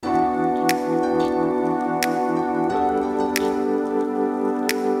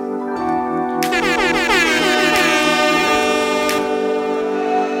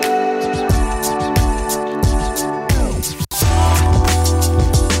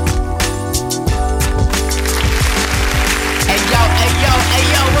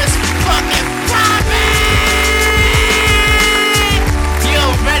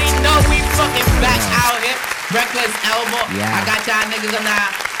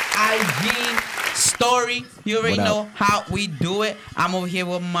IG story. You already know how we do it. I'm over here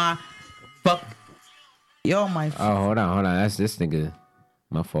with my Oh, hold on. That's this nigga.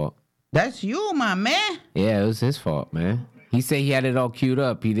 My fault. That's you, my man. Yeah, it was his fault, man. He said he had it all queued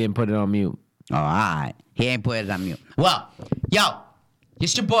up. He didn't put it on mute. All right. He ain't put it on mute. Well, yo,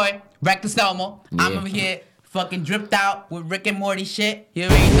 it's your boy, Reckless Elmo. Yeah. I'm over here fucking dripped out with Rick and Morty shit. You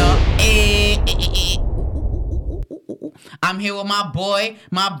already know. I'm here with my boy,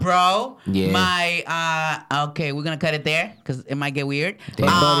 my bro, my, okay, we're gonna cut it there, because it might get weird.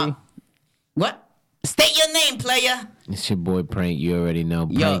 Buddy. What? State your name, player. It's your boy Prank. You already know.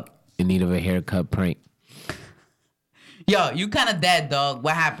 Prank. Yo. In need of a haircut, Prank. Yo, you kind of dead, dog.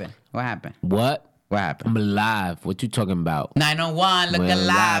 What happened? What? What happened? I'm alive. What you talking about? 901, look We're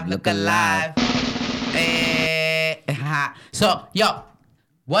alive, look alive. So, yo,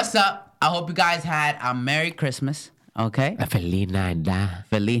 what's up? I hope you guys had a Merry Christmas, okay? Feliz Navidad.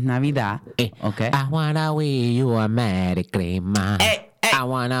 Feliz Navidad, okay? I wanna wish you a Merry Christmas. I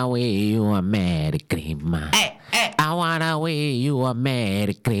wanna wish you a Merry Christmas. I wanna wish you a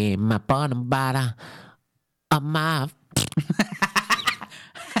Merry Christmas. On the bottom of my...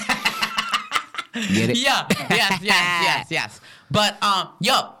 Get it? Yeah, yes. But,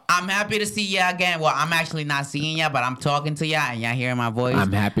 yo, I'm happy to see you again. Well, I'm actually not seeing you, but I'm talking to you and y'all hearing my voice.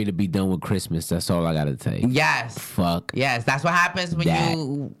 I'm happy to be done with Christmas. That's all I gotta tell you. Yes. Fuck. Yes, that's what happens when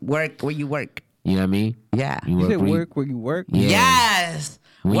you work where you work. You know what I mean? Yeah. You said work where you work? Yeah. Yes.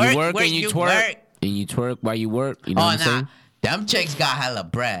 When Work you work where and you twerk. work. And you twerk while you work. You know what I'm saying? Them chicks got hella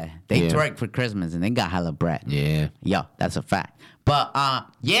bread. They twerk for Christmas and they got hella bread. Yeah. Yo, that's a fact. But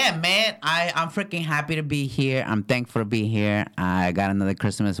yeah, man, I'm freaking happy to be here. I'm thankful to be here. I got another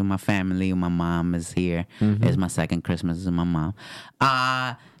Christmas with my family. My mom is here. It's my second Christmas with my mom.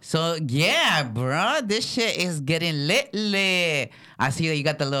 So yeah, bro, this shit is getting lit. I see that you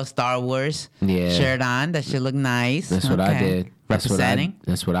got the little Star Wars shirt on. That shit look nice. That's what I did. Representing.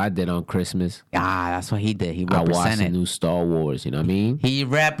 That's what I did on Christmas. That's what he did. He I represented. watched the new Star Wars. You know what I mean? He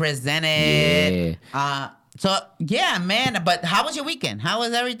represented. Yeah. So yeah, man. But how was your weekend? How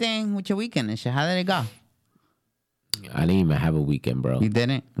was everything with your weekend and shit? How did it go? I didn't even have a weekend, bro. You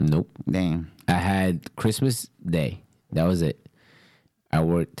didn't? Nope. Damn. I had Christmas Day. That was it. I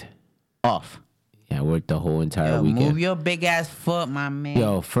worked. Off. Yeah, I worked the whole entire weekend. Move your big ass foot, my man.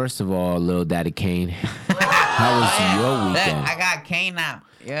 Yo, first of all, little Daddy Kane, how was your weekend? Look, I got Kane now.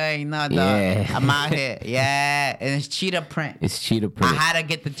 Yeah, you know, dog. Yeah. I'm out here. Yeah, and it's cheetah print. It's cheetah print. I had to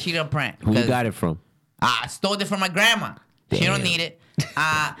get the cheetah print. Who you got it from? I stole it from my grandma. She don't need it.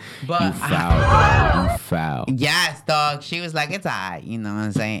 But you foul. You foul. Yes, dog. She was like, it's all right. You know what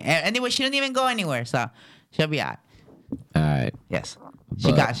I'm saying? Anyway, she didn't even go anywhere, so she'll be all right. All right. Yes.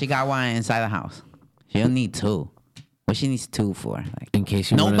 But She got one inside the house. She don't need two. What she needs two for? Like, in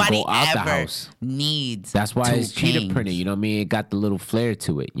case you want to nobody go out the ever house. needs. That's why two it's cheetah canes. printed. You know what I mean? It got the little flair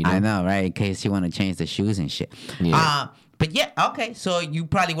to it. You know? I know, right? In case you want to change the shoes and shit. Yeah. But yeah, okay. So you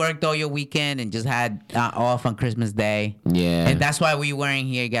probably worked all your weekend and just had off on Christmas Day. Yeah. And that's why we weren't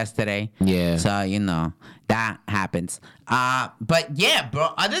here yesterday. Yeah. So, you know, that happens. But yeah,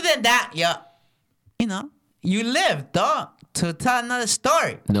 bro, other than that, you know, you lived, dog, to tell another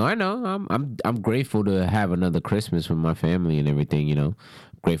story. No, I know. I'm grateful to have another Christmas with my family and everything, you know.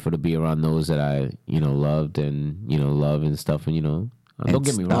 Grateful to be around those that I, you know, loved and, you know, love and stuff. And, you know, don't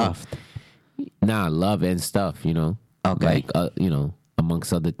get me wrong. Nah, love and stuff, you know. Okay. Like, you know,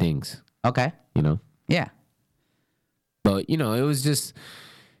 amongst other things, Okay. you know. Yeah. But, you know, it's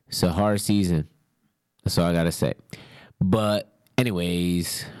a hard season. That's all I got to say. But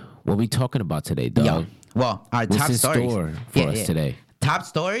anyways, what we talking about today, dog? Yo. Well, our What's top in stories. store for us today? Top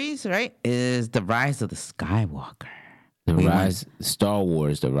stories, right, is the rise of the Skywalker. Star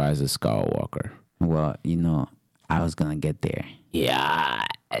Wars, the rise of Skywalker. Well, you know, I was going to get there.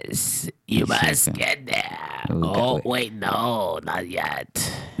 Yes, you must get there. Wait, no, not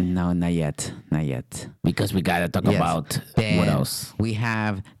yet. No, not yet. Not yet. Because we got to talk about Then what else. We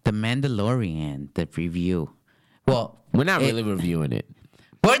have The Mandalorian, the review. Well, We're not really reviewing it.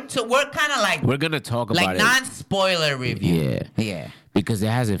 We're kind of like... We're going to talk about like it. non-spoiler review. Yeah. Yeah. Because it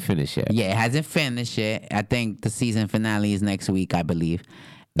hasn't finished yet. Yeah, it hasn't finished yet. I think the season finale is next week, I believe.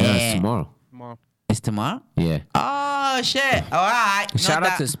 No, it's And- tomorrow. It's tomorrow? Yeah. Oh, shit. All right. Shout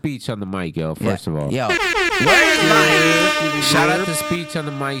out to Speech on the mic, yo, first of all. Yo. Where is mine? Shout out to Speech on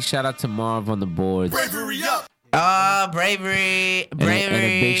the mic. Shout out to Marv on the boards. Bravery up. Bravery. And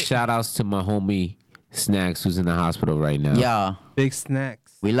a big shout outs to my homie Snacks, who's in the hospital right now. Yo. Big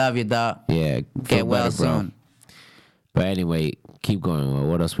snacks. We love you, dog. Yeah. Get well better, bro. soon. But anyway, keep going. Well,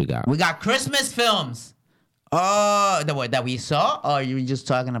 what else we got? We got Christmas films. Oh, the one that we saw, or you were just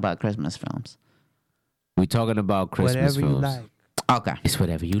talking about Christmas films? We talking about Christmas Whatever you films. like. Okay. It's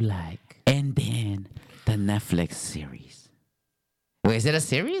whatever you like. And then the Netflix series. Wait, is it a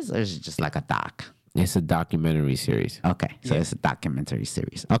series or is it just like a doc? It's a documentary series. Okay, so it's a documentary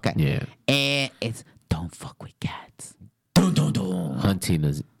series. Okay. Yeah. And it's Don't Fuck With Cats. Dun, dun, dun. Hunting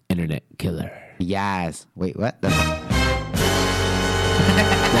an internet killer. Yes. Wait, what?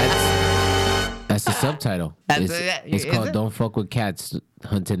 That's the subtitle. That's It's is called it? Don't Fuck With Cats,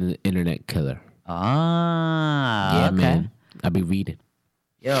 Hunting an Internet Killer. Ah, Yeah, okay. man. I be reading.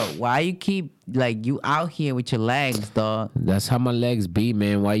 Yo, why you keep like you out here with your legs, dog? That's how my legs be,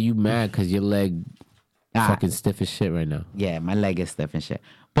 man. Why you mad? Because your leg Ah. fucking stiff as shit right now. Yeah, my leg is stiff and shit.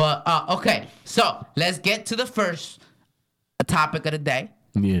 But okay, so let's get to the first topic of the day.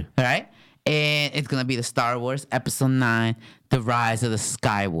 Yeah. All right, and it's gonna be the Star Wars Episode 9, The Rise of the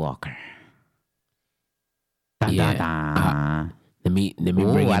Skywalker. Dun, Yeah. dun, dun. Let me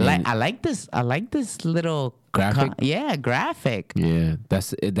Ooh, bring it in. I like this little Graphic? yeah, graphic. Yeah,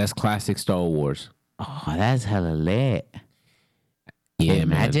 that's classic Star Wars. Oh, that's hella lit. Yeah,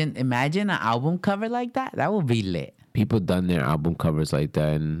 man. Imagine an album cover like that. That would be lit. People done their album covers like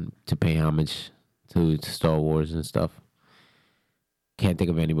that and to pay homage to Star Wars and stuff. Can't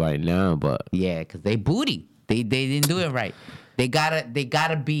think of anybody now, but Yeah, cause they booty. They didn't do it right. They gotta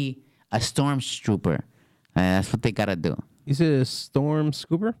be a stormtrooper. That's what they gotta do. You said a storm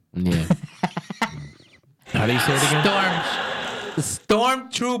scooper? yeah. How do you say it again?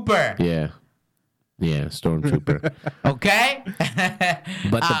 Stormtrooper. Yeah. Yeah, Stormtrooper. Okay.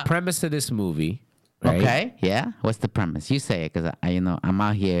 But the premise of this movie, right? Okay. Yeah. What's the premise? You say it, cause I'm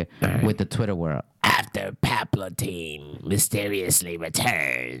out here right. with the Twitter world. After Palpatine mysteriously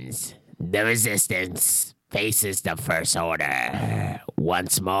returns, the Resistance faces the First Order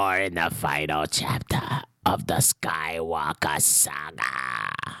once more in the final chapter of the Skywalker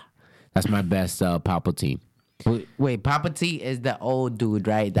saga. That's my best Palpatine. Wait, Palpatine is the old dude,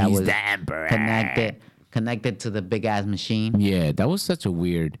 right? That He's was the Emperor. connected to the big ass machine. Yeah, that was such a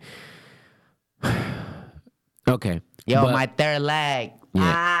weird. Okay. Yo, but- my third leg.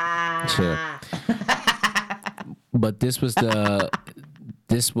 Yeah, sure. But this was the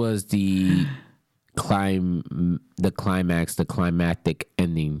climax, the climactic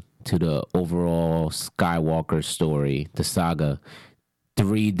ending to the overall Skywalker story, the saga.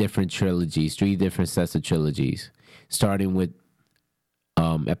 3 different trilogies, 3 different sets of trilogies, starting with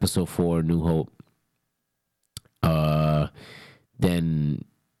Episode 4, New Hope. Then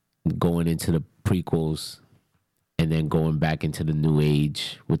going into the prequels, and then going back into the New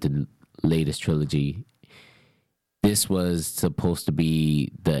Age with the latest trilogy. This was supposed to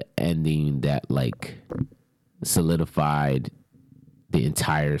be the ending that like solidified the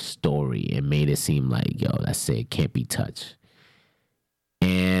entire story and made it seem like, yo, that's it, can't be touched.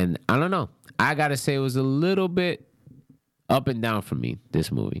 And I don't know. I gotta say it was a little bit up and down for me,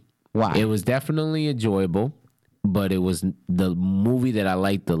 this movie. Why? It was definitely enjoyable, but it was the movie that I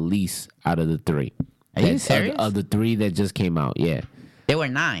liked the least out of the 3. Are you serious? Of the 3 that just came out, yeah. They were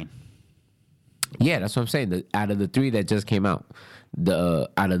 9. Yeah, that's what I'm saying. Out of the 3 that just came out,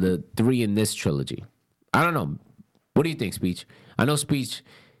 out of the 3 in this trilogy, I don't know. What do you think, Speech? I know, Speech,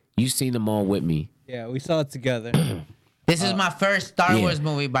 you've seen them all with me. Yeah, we saw it together. This is my first Star Yeah. Wars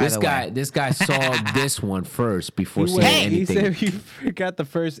movie, by the way. This guy saw this one first before He seeing went- he anything. said he forgot the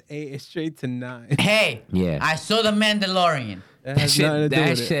first 8 straight to 9. Hey, Yeah. I saw The Mandalorian. That That has nothing to do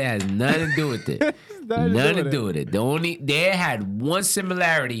shit with it. has nothing to do with it. Nothing Nothing to do with it. They had one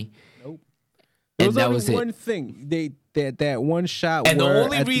similarity, There and was that only was one it. thing. That one shot. And the where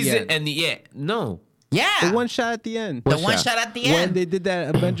only at the reason, end. and the Yeah. the one shot at the end. The one shot at the When end. they did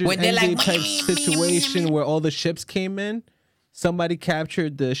that Avengers When they're Endgame like, type situation where all the ships came in, somebody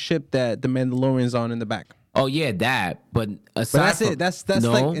captured the ship that the Mandalorian's on in the back. oh yeah, that. But aside But that's from, it. That's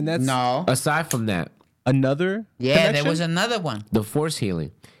no, like, and that's No. aside from that, another. Yeah, there connection? was another one. the force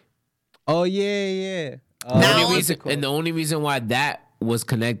healing. Oh yeah. Now- The what's only it reason, and the only reason why that was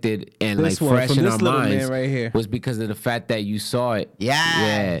connected and This like one, fresh from in this our little man minds right here. was because of the fact that you saw it. Yes.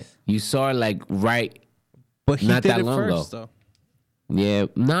 Yeah, you saw it like right. But he Not did that it long first, ago. though. Yeah,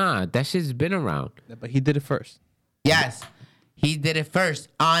 nah, that shit's been around. But he did it first. Yes. He did it first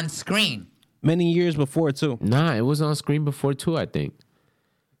on screen. Many years before too. Nah, it was on screen before too, I think.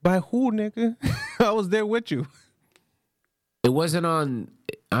 By who, nigga? I was there with you. It wasn't on.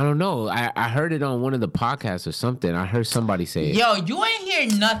 I don't know. I heard it on one of the podcasts or something. I heard somebody say it. Yo, you ain't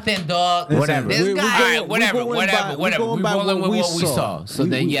hear nothing, dog. Whatever. This We- we guy. go- All right, whatever, going whatever, by- whatever. going We're by rolling what with we what we saw. So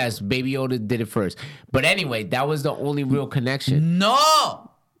then, yes, Baby Yoda did it first. But anyway, that was the only real connection. No.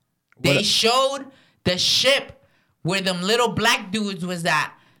 They showed the ship where them little black dudes was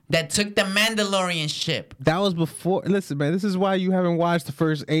at that took the Mandalorian ship. That was before. Listen, man, this is why you haven't watched the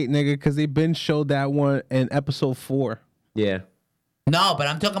first 8, nigga, because they been showed that one in episode 4. Yeah. No, but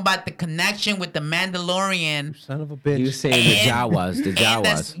I'm talking about the connection with the Mandalorian. Son of a bitch. You saying the Jawas, the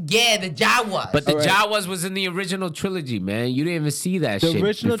Jawas. The Jawas. But the All right. Jawas was in the original trilogy, man. You didn't even see that The shit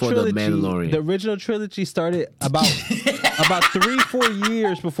original before trilogy, the Mandalorian. the original trilogy started about 3-4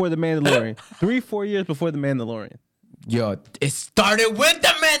 years before the Mandalorian. 3-4 years before the Mandalorian. Yo, it started with the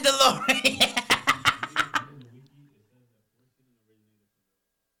Mandalorian.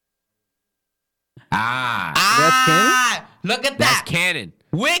 Ah, Look at that's that. canon.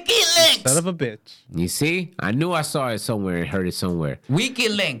 WikiLeaks. Son of a bitch. You see? I knew I saw it somewhere and heard it somewhere.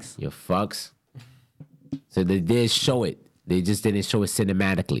 WikiLeaks. You fucks. So they did show it. They just didn't show it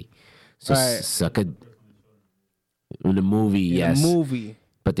cinematically. So Right. suck it. In the movie, Yeah, yes. movie.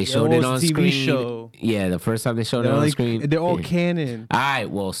 But they Yeah, showed it it was on a TV screen. show. Yeah, the first time they showed it They're, on like, screen. they're all yeah. canon. All right,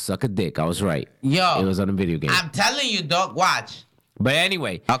 well, suck a dick. I was right. Yo. It was on a video game. I'm telling you, dog. Watch. But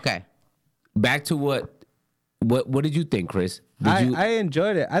anyway, Okay. back to what did you think, Chris? Did I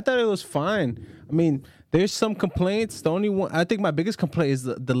enjoyed it. I thought it was fine. I mean, there's some complaints. The only one I think my biggest complaint is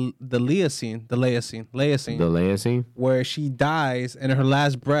the Leia scene, the Leia scene, where she dies and in her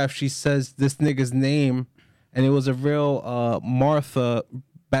last breath she says this nigga's name, and it was a real Martha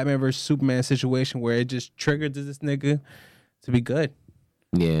Batman vs Superman situation where it just triggered this nigga to be good,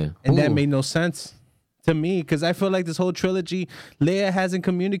 Yeah. and that Ooh. made no sense to me because I feel like this whole trilogy, Leia hasn't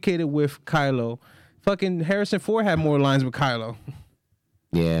communicated with Kylo. Fucking Harrison Ford had more lines with Kylo.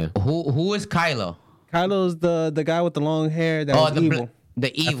 Yeah. Who is Kylo? Kylo's the guy with the long hair that was the evil.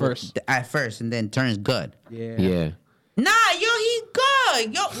 the evil first. at first, and then turns good. Yeah. Yeah. Nah, yo, he's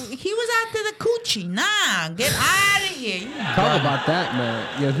good. Yo, he was after the coochie. Nah, get out of here. You Talk about that,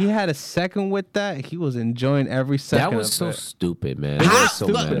 man. Yo, he had a second with that. He was enjoying every second. That was of so it. stupid, man. I How? was so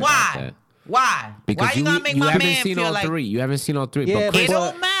Look, mad about why? that. Why? Because Why you gotta make you my haven't man seen feel all like 3. You haven't seen all 3. Yeah, but Chris, it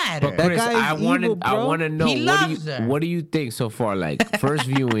don't matter? but Chris, That guy's evil, I bro. want to know He loves her. what do you think so far? Like first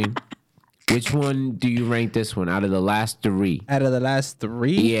viewing, which one do you rank this one out of the last 3? Out of the last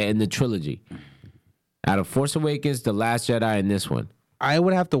 3, Yeah, in the trilogy. Out of Force Awakens, The Last Jedi, and this one. I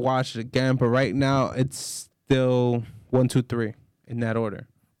would have to watch it again. But right now, it's still 1, 2, 3 in that order: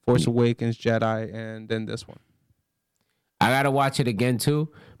 Force Awakens, Jedi, and then this one. I gotta watch it again too,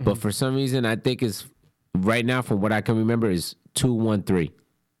 but for some reason I think it's right now from what I can remember is 2, 1, 3.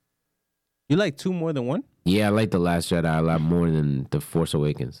 You like 2 more than 1? Yeah, I like The Last Jedi a lot more than The Force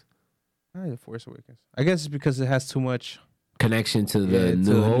Awakens. I like Force Awakens. I guess it's because it has too much Connection to the to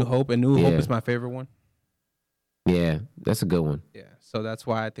New Hope. New Hope, and New Hope Yeah. is my favorite one. Yeah, that's a good one. Yeah, so that's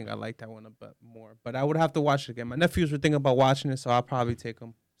why I think I like that one a bit more. But I would have to watch it again. My nephews were thinking about watching it, so I'll probably take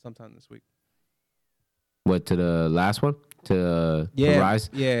them sometime this week. What, to the last one? To Yeah, Rise?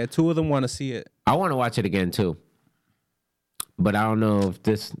 yeah. 2 of them want to see it. I want to watch it again too. But I don't know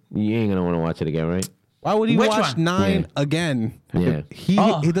if you ain't gonna want to watch it again, right? Why would he Which watch one? 9 Yeah. again? Yeah. He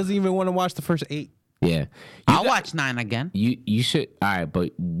Oh. he doesn't even want to watch the first 8. Yeah. I'll watch 9 again. You should, all right,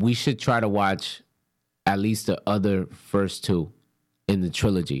 but we should try to watch at least the other first 2 in the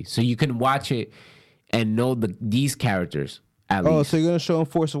trilogy, so you can watch it and know these characters at Oh, least. so you're gonna show him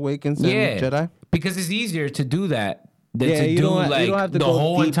Force Awakens and Yeah, Jedi? because it's easier to do that than Yeah, to you do don't like have to the go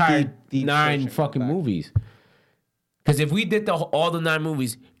whole deep, entire deep 9 searching fucking back. movies. Because if we did all the 9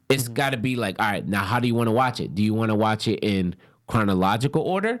 movies, it's Mm-hmm. got to be like, all right, now how do you want to watch it? Do you want to watch it in chronological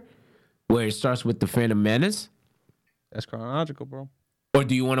order, where it starts with the Phantom Menace, That's chronological, bro. or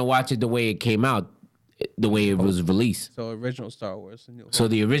do you want to watch it the way it came out, the way it was released? So original Star Wars. And New Hope. So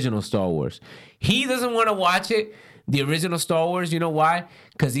the original Star Wars. He doesn't want to watch it, the original Star Wars. You know why?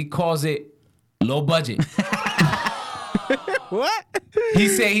 Because he calls it low budget. What? He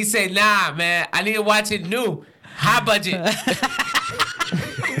said, nah, man, I need to watch it new, high budget.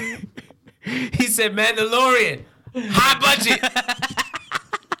 He said, Mandalorian, high budget.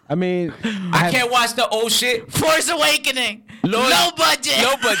 I mean, I can't watch the old shit. Force Awakening. Low budget.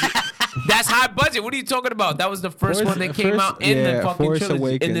 Low budget. That's high budget. What are you talking about? That was the first one that came out in the fucking Force trilogy, in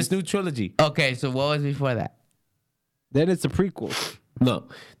Awakens. this new trilogy. Okay, so what was before that? Then it's a prequel. No,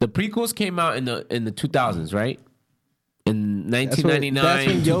 the prequels came out in the 2000s, right? In That's when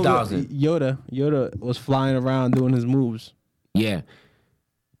 1999, 2000. Yoda was flying around doing his moves. Yeah.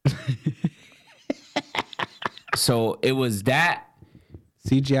 So it was that,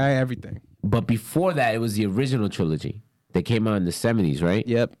 CGI, everything. but before that, it was the original trilogy that came out in the 70s, right?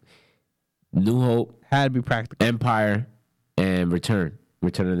 Yep. New Hope, Had to be practical. Empire, and Return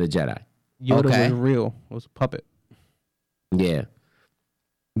of the Jedi. Yoda Okay. was real. It was a puppet. Yeah.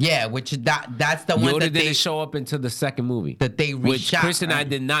 Yeah, which that's the one Yoda that didn't show up until the second movie. That they reshot. Which Chris and I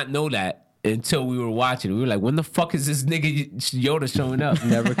did not know that until we were watching. We were like, when the fuck is this nigga Yoda showing up?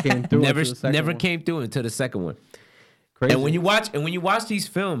 Never came through. Never came through until the second one. Crazy. And when you watch these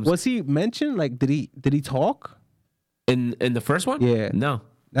films, was he mentioned? Like, did he talk in the first one? Yeah, no,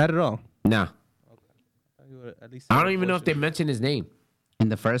 not at all. Nah. Okay. At least I don't even know if they mentioned his name in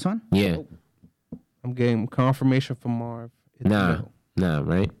the first one. Yeah, I'm getting confirmation from Marv. Nah,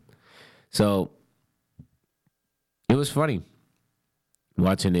 right? So it was funny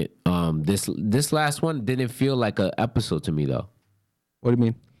watching it. This last one didn't feel like an episode to me though. What do you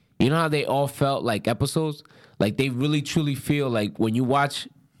mean? You know how they all felt like episodes? Like they really truly feel like when you watch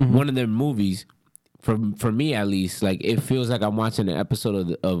one of their movies, for me at least, like it feels like I'm watching an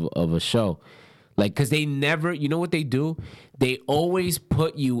episode of a show. Like, cause they never, you know what they do? They always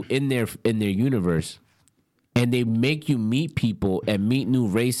put you in their universe, and they make you meet people and meet new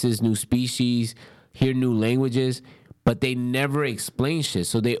races, new species, hear new languages, but they never explain shit.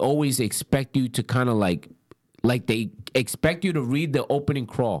 So they always expect you to kind of like they expect you to read the opening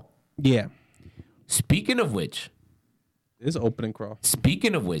crawl. Yeah. Speaking of which, this opening crawl,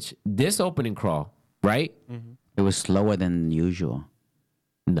 right? Mm-hmm. It was slower than usual.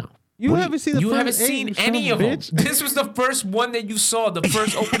 No. You haven't seen any of them. This was the first one that you saw, the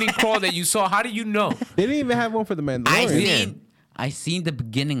first opening crawl that you saw. How do you know? They didn't even have one for the Mandalorian. I seen the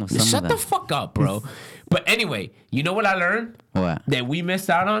beginning of some Shut of them. the fuck up, bro. But anyway, you know what I learned? What? That we missed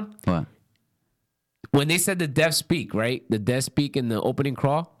out on? What? When they said the deaf speak, right? The deaf speak in the opening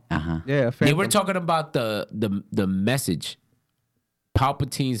crawl. Yeah, they were talking about the message,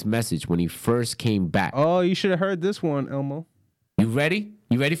 Palpatine's message when he first came back. Oh, you should have heard this one, Elmo. You ready?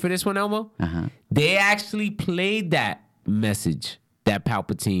 You ready for this one, Elmo? They actually played that message that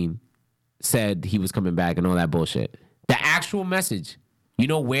Palpatine said he was coming back and all that bullshit. The actual message. You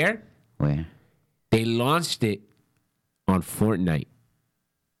know where? Where? They launched it on Fortnite.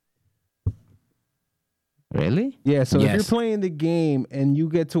 Really? Yeah, so if you're playing the game and you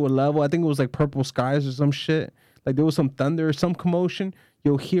get to a level, I think it was like Purple Skies or some shit, like there was some thunder or some commotion,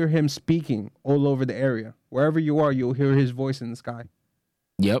 you'll hear him speaking all over the area. Wherever you are, you'll hear his voice in the sky.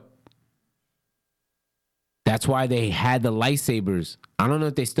 Yep. That's why they had the lightsabers. I don't know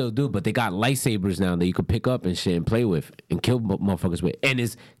if they still do, but they got lightsabers now that you could pick up and shit and play with and kill motherfuckers with. And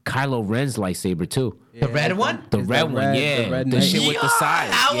it's Kylo Ren's lightsaber too. Yeah, the red one? The red one, yeah. The shit with the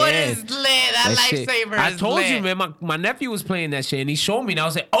sides. That one is lit. That lightsaber I told you, man, my nephew was playing that shit and he showed me and I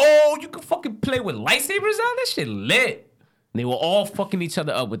was like, oh, you can fucking play with lightsabers now? That shit lit. And they were all fucking each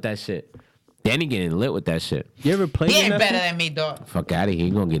other up with that shit. Danny getting lit with that shit. You ever play? He ain't better than me, dog. Fuck out of here. He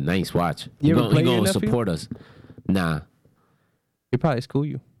gonna get nice. Watch. He You ever play gonna your nephew? support us. Nah. He probably school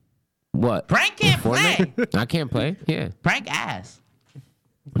you. What? Frank can't play. I can't play. Yeah. Frank ass.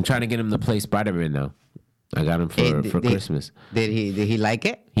 I'm trying to get him to play Spider-Man now. I got him for Christmas. Did he like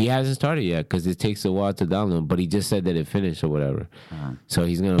it? He hasn't started yet because it takes a while to download. But he just said that it finished or whatever. So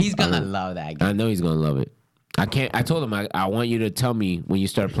he's gonna love that game. I know he's gonna love it. I told him I want you to tell me when you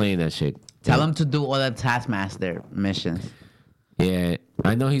start playing that shit. Tell him to do all the Taskmaster missions. Yeah,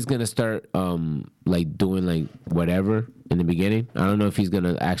 I know he's gonna start like doing like whatever in the beginning. I don't know if he's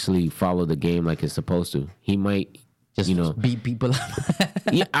gonna actually follow the game like it's supposed to. He might just beat people up.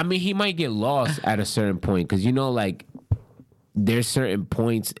 Yeah, I mean he might get lost at a certain point because like there's certain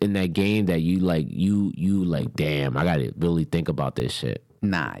points in that game that you like damn, I gotta really think about this shit.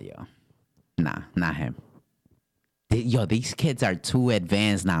 Nah, not him. Yo, these kids are too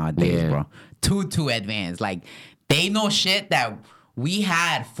advanced nowadays, bro. Too advanced. Like, they know shit that we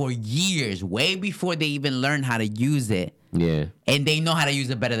had for years, way before they even learned how to use it. Yeah. And they know how to use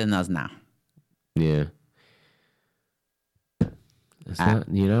it better than us now. Yeah.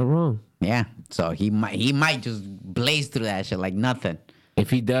 You're not wrong. Yeah. So he might just blaze through that shit like nothing. If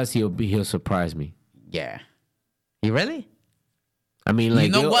he does, he'll surprise me. Yeah. He really? I mean, like,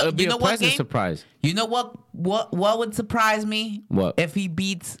 it'll be a pleasant surprise. You know what would surprise me? What? If he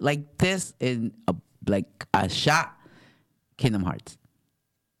beats like this in a shot, Kingdom Hearts.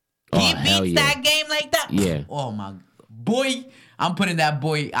 He beats that game like that? Yeah. Oh my boy, I'm putting that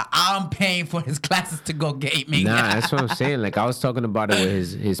boy. I'm paying for his classes to go gaming. Nah, that's what I'm saying. Like I was talking about it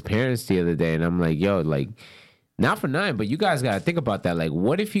with his parents the other day, and I'm like, yo, like, not for nothing, but you guys gotta think about that. Like,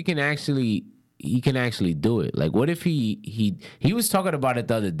 what if he can actually do it? Like, what if he was talking about it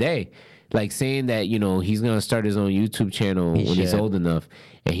the other day, like saying that he's gonna start his own YouTube channel when he's old enough,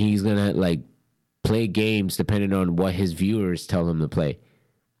 and he's gonna like play games depending on what his viewers tell him to play.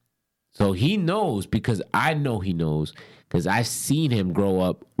 So he knows, because I know he knows, because I've seen him grow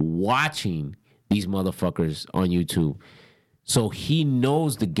up watching these motherfuckers on YouTube. So he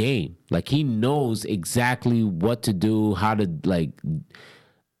knows the game. Like, he knows exactly what to do, how to, like,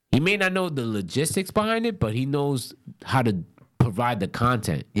 he may not know the logistics behind it, but he knows how to provide the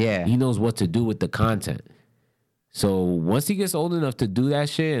content. Yeah. He knows what to do with the content. So once he gets old enough to do that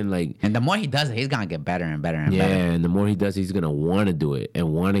shit and the more he does it, he's gonna get better and better and better. better. Yeah, and the more he does, he's gonna want to do it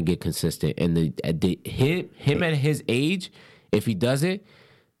and want to get consistent. And him at his age, if he does it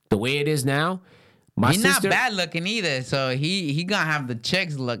the way it is now, he's not bad looking either. So he gonna have the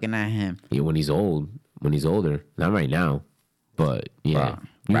chicks looking at him. Yeah, when he's older, not right now, but yeah,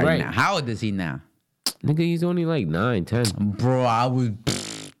 bro, right now. How old is he now? Nigga, he's only like 9, 10. Bro, I was.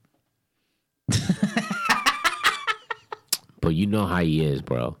 But you know how he is,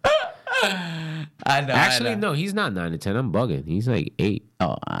 bro. I know. Actually, no, he's not 9 to 10. I'm bugging. He's like 8. Oh,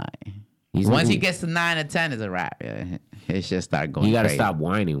 all right. Once he gets to 9 or 10, it's a wrap. Yeah. It just start going. You gotta stop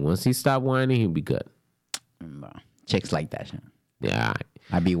whining. Once he stop whining, he'll be good. Bro, chicks like that shit. Yeah, all right.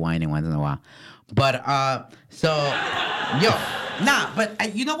 I be whining once in a while. But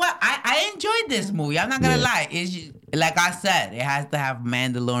but you know what? I enjoyed this movie. I'm not gonna lie. It's just, like I said, it has to have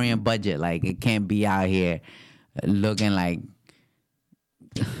Mandalorian budget. Like, it can't be out here looking like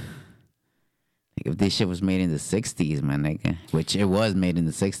if this shit was made in the 60s, man, nigga. Which it was made in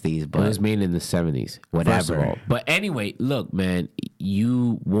the 60s, but it was made in the 70s. Whatever. But anyway, look, man,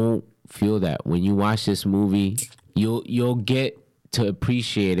 you won't feel that when you watch this movie. You'll get to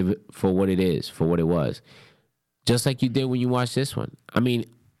appreciate it for what it is, for what it was, just like you did when you watched this one. I mean,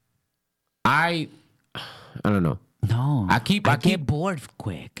 I don't know. No, I get bored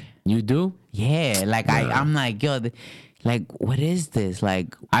quick. You do? Yeah, like I'm like, yo, like, what is this?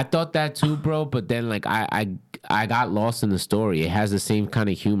 Like, I thought that too, bro. But then, like, I got lost in the story. It has the same kind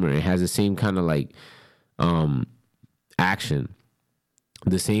of humor. It has the same kind of like action,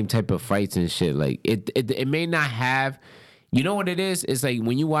 the same type of fights and shit. Like, it may not have. You know what it is? It's like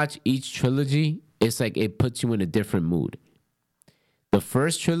when you watch each trilogy, it's like it puts you in a different mood. The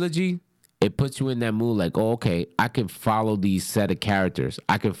first trilogy, it puts you in that mood like, oh, okay, I can follow these set of characters.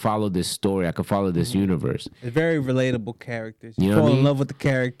 I can follow this story. I can follow this universe. It's very relatable characters. You know fall in love with the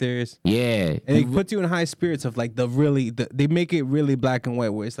characters. Yeah. And it puts you in high spirits of like they make it really black and white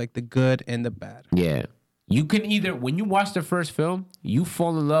where it's like the good and the bad. Yeah. You can either, when you watch the first film, you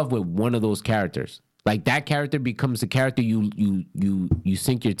fall in love with one of those characters. Like, that character becomes the character you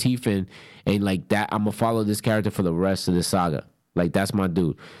sink your teeth in, and like that, I'm gonna follow this character for the rest of the saga. Like, that's my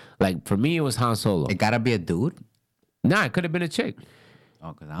dude. Like, for me, it was Han Solo. It gotta be a dude? Nah, it could have been a chick.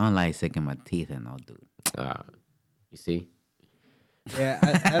 Oh, because I don't like sinking my teeth in no dude. You see? Yeah,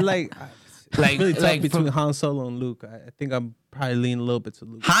 I like... Like, really tough between Han Solo and Luke. I think I'm probably leaning a little bit to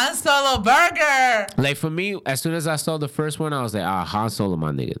Luke. Han Solo burger! Like, for me, as soon as I saw the first one, I was like, Han Solo,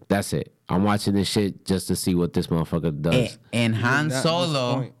 my nigga. That's it. I'm watching this shit just to see what this motherfucker does. And Han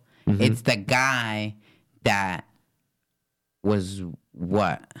Solo, it's the guy that was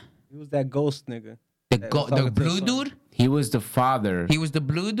what? He was that ghost nigga. The blue dude? He was the father. He was the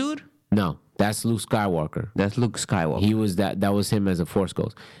blue dude? No, that's Luke Skywalker. That's Luke Skywalker. He was that was him as a Force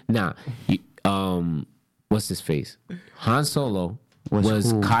ghost. Nah, what's his face? Han Solo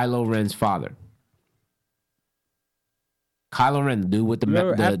was Kylo Ren's father. Kylo Ren, the dude with the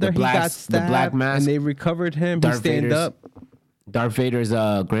black mask, and they recovered him. He stand up. Darth Vader's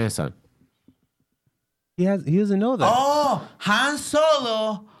grandson. He doesn't know that. Oh, Han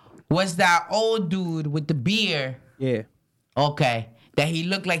Solo was that old dude with the beard. Yeah. Okay. That he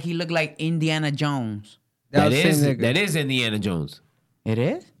looked like Indiana Jones. That is Indiana Jones. It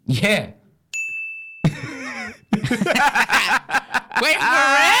is? Yeah. Wait, for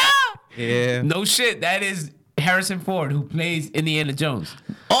real? Yeah. No shit. That is Harrison Ford who plays Indiana Jones.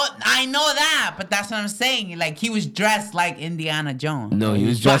 Oh, I know that, but that's what I'm saying. Like, he was dressed like Indiana Jones. No, he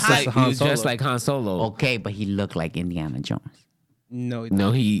was dressed like Han Solo. Okay, but he looked like Indiana Jones. No,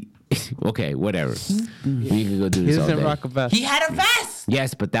 okay, whatever. We can go do this all day. He doesn't rock a vest. He had a vest.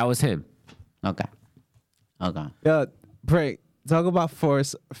 Yes, but that was him. Okay. Yeah, Bray, talk about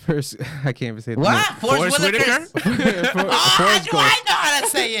Force first. I can't even say that. What? Force Whitaker? I know how to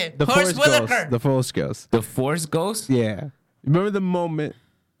say it. The Force Whitaker. The Force Ghost. The Force Ghost? Yeah. Remember the moment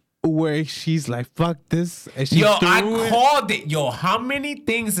where she's like, fuck this? And she called it. Yo, how many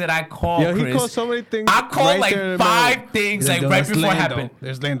things did I call, Chris? He called so many things. I called like 5 things like right before it happened.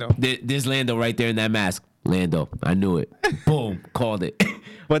 There's Lando. There's Lando right there in that mask. Lando. I knew it. Boom. Called it.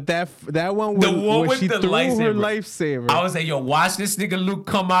 But that one where she threw her lightsaber. I was like, yo, watch this nigga Luke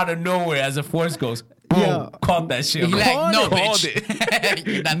come out of nowhere as a Force Ghost. Bro, called that shit. He like, no, Called bitch.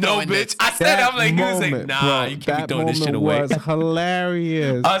 You're not No, doing this. bitch. I said, I'm like, he was like, moment, nah, bro, you can't be that throwing this shit moment away. was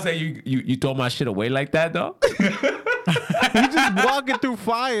hilarious. I was like, you throw my shit away like that, though? You just walking through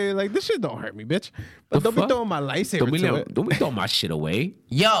fire like this shit don't hurt me, bitch. But don't be throwing my lightsaber to it. Don't be throwing my shit away.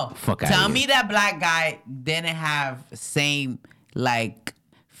 Yo, Fuck tell outta me here. that black guy didn't have same like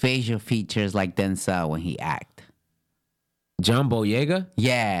facial features like Denzel when he act. John Boyega?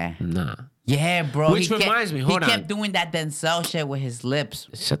 Yeah. Nah. Yeah, bro. Which reminds me, hold he kept on. doing that Denzel shit with his lips.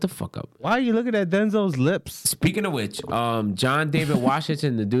 Shut the fuck up. Why are you looking at Denzel's lips? Speaking of which, John David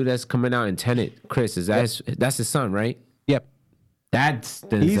Washington, the dude that's coming out in Tenet, Chris, is that that's his son, right? Yep. That's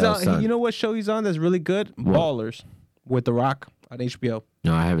He's Denzel's on. son. You know what show he's on that's really good? Ballers with The Rock on HBO.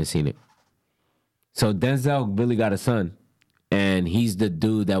 No, I haven't seen it. So Denzel really got a son, and he's the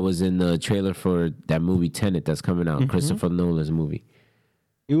dude that was in the trailer for that movie Tenet that's coming out, Christopher Nolan's movie.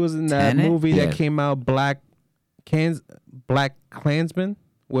 He was in that Tenet? movie Yeah. that came out, Black Klansman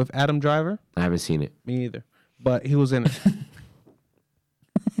with Adam Driver. I haven't seen it. Me either, but he was in it.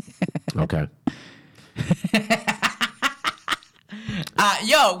 Okay.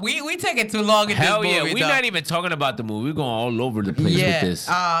 Yo, we took it too long in Hell this yeah, movie. we're not even talking about the movie. We're going all over the place with this.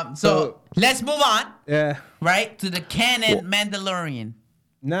 So let's move on, Yeah. right, to the canon Mandalorian.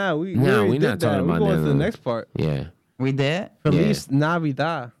 Nah, we No, already we're did not that. talking We're about going that, to the no. next part. Yeah. We did. Feliz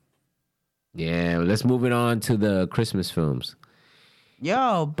Navidad. Yeah, let's move it on to the Christmas films.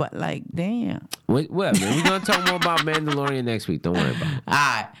 Yo, but like, damn. What, man? We're going to talk more about Mandalorian next week. Don't worry about it. All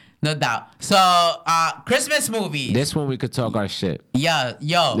right, no doubt. So, Christmas movies. This one we could talk our shit. Yo,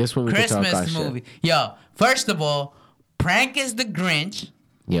 This one we could talk our Christmas shit. movie. Yo, first of all, Prank is the Grinch.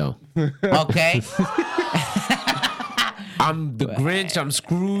 Yo. Okay. I'm the Grinch. I'm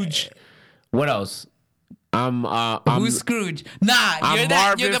Scrooge. What else? I'm Who's Scrooge? Nah, I'm you're that.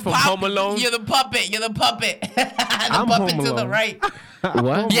 Marvin You're the from puppet. Home Alone. You're the puppet. You're the puppet. the I'm puppet Home to the Alone. right.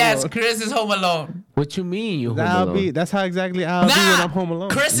 what? Yes, Chris is Home Alone. What you mean you Home I'll Alone? be. That's how exactly I'll be when I'm home alone.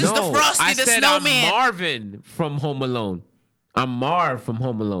 Chris is the Frosty I the said Snowman. I'm Marvin from Home Alone. I'm Marv from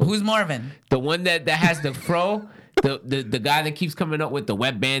Home Alone. Who's Marvin? the one that has the fro? the guy that keeps coming up with the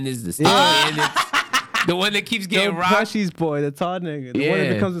wet bandits, the stick Yeah. bandits. The one that keeps Joe getting rocked. Pesci's boy, the tall nigga, the one that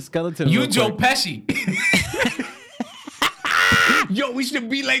Yeah. becomes a skeleton. You real Joe quick. Pesci. Yo, we should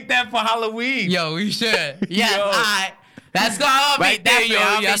be like that for Halloween. Yo, we should. Yeah, Yo. all right. That's gonna I'll be Right there, definitely. yo.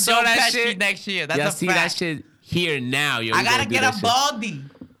 I'll Y'all be saw Joe that Pesci shit? next year. That's Y'all a see fact. that shit here now, yo. I We gotta gonna do get that a shit. baldy.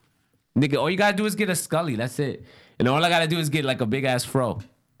 Nigga, all you gotta do is get a Scully. That's it. And all I gotta do is get like a big ass fro.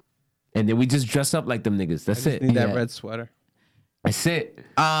 And then we just dress up like them niggas. That's it. Need that Yeah. red sweater. That's it.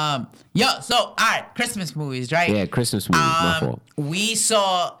 Yo, so all right, Christmas movies, right? Yeah, Christmas movies. My fault. We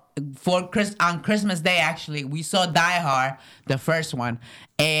saw on Christmas Day actually. We saw Die Hard, the first one,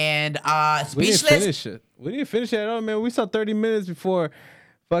 and We didn't Speechless. finish it. We didn't finish it at all, man. We saw 30 minutes before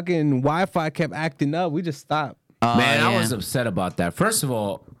fucking Wi-Fi kept acting up. We just stopped. Man, I yeah. was upset about that. First of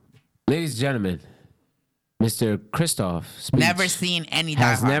all, ladies and gentlemen, Mr. Christoph Speech Never seen any Die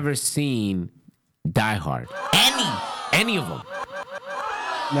has Hard. never seen Die Hard. Any of them.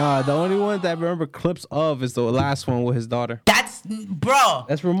 Nah, the only one that I remember clips of is the last one with his daughter. That's bro.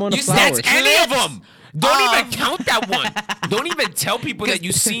 That's Ramona You Flowers. said Any of clips. them. Don't even count that one. Don't even tell people that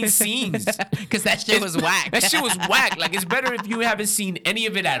you've seen scenes. Because that shit was whack. That shit was whack. Like, it's better if you haven't seen any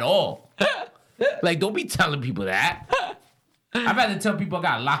of it at all. Like, don't be telling people that. I'd rather tell people I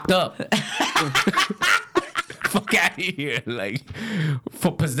got locked up. Fuck out of here. Like,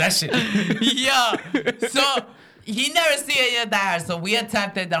 for possession. Yo, so he never seen any of Die Hard, so we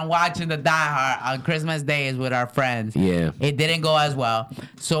attempted on watching the Die Hard on Christmas days with our friends. Yeah. It didn't go as well.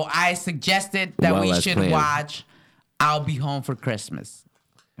 So I suggested that Well we as should planned. watch I'll Be Home for Christmas,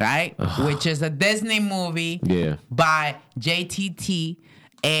 right? Which is a Disney movie Yeah. by JTT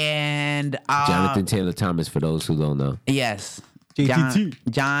and Jonathan Taylor Thomas, for those who don't know. yes, JTT.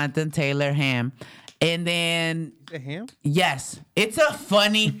 Jonathan Taylor Ham. And then The ham? yes, it's a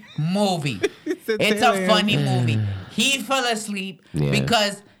funny movie. It's Taylor a Ham. funny movie. He fell asleep Yeah.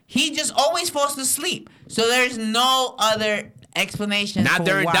 because he just always falls asleep. So there's no other explanation. Not for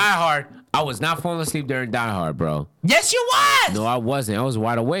during why. Die Hard. I was not falling asleep during Die Hard, bro. Yes, you was. No, I wasn't. I was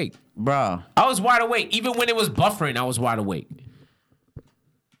wide awake. Bro. I was wide awake. Even when it was buffering, I was wide awake.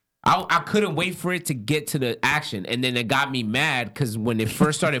 I couldn't wait for it to get to the action. And then it got me mad because when it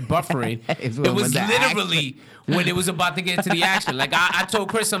first started buffering, It's it when was the literally when it was about to get to the action. Like, I told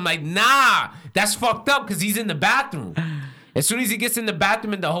Chris, I'm like, nah, that's fucked up because he's in the bathroom. As soon as he gets in the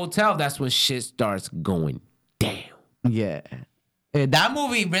bathroom in the hotel, that's when shit starts going down. Yeah. That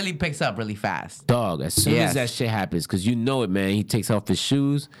movie really picks up really fast. Dog, as soon Yes. as that shit happens, because you know it, man, he takes off his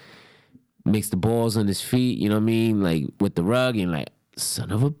shoes. makes the balls on his feet. You know what I mean? Like with the rug and like.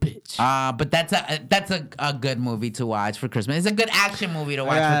 Son of a bitch. But that's a good movie to watch for Christmas. It's a good action movie to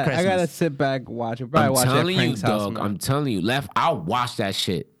watch for Christmas. I gotta sit back, watch it. I'm telling you, dog. I'm telling you, Left. I'll watch that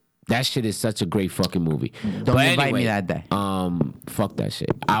shit. That shit is such a great fucking movie. Don't invite me that day. Fuck that shit.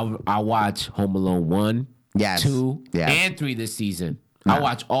 I'll watch Home Alone 1, yes. 2, yes. and 3 this season. I'll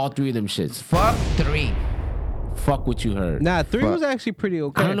watch all 3 of them shits. Fuck 3. Fuck what you heard. Nah, 3 was actually pretty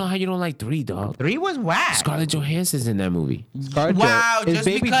okay. I don't know how you don't like 3, dog. 3 was whack. Scarlett Johansson's in that movie. Wow, just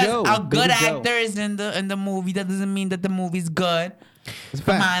because a good actor is in the movie, that doesn't mean that the movie's good.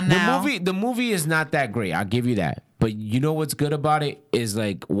 Come on now. The movie is not that great. I'll give you that. But you know what's good about it is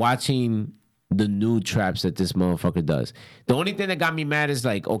like watching the new traps that this motherfucker does. The only thing that got me mad is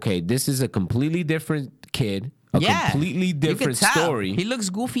like, okay, this is a completely different kid, completely different story. He looks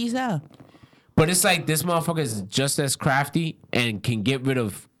goofy as hell. But it's like this motherfucker is just as crafty and can get rid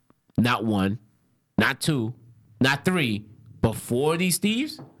of not 1, not 2, not 3, but 4 of these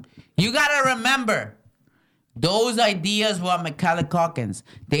thieves. You gotta remember, those ideas were Macaulay Culkin's.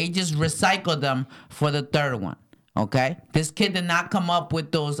 They just recycled them for the 3rd one. Okay, this kid did not come up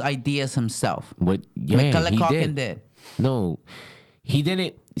with those ideas himself. But yeah, Macaulay Culkin did. No, he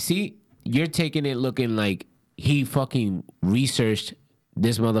didn't. See, you're taking it looking like he fucking researched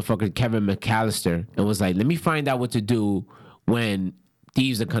this motherfucker Kevin McAllister and was like, let me find out what to do when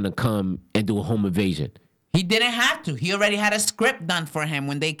thieves are gonna come and do a home invasion. He didn't have to. He already had a script done for him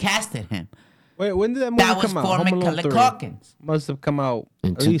when they casted him. Wait, when did that movie come out? That was for Macaulay Culkin. Must have come out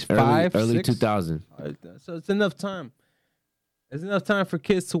at least 5, early 6? 2000. So it's enough time. It's enough time for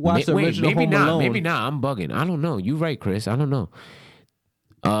kids to watch the original Home Alone. Maybe not. I'm bugging. I don't know. You right, Chris. I don't know.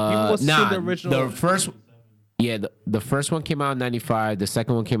 The original. The first. Yeah, the first one came out in 95. The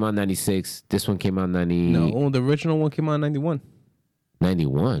second one came out in 96. This one came out in 90. No, the original one came out in 91.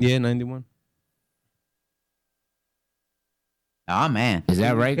 91? Yeah, 91. Oh man, is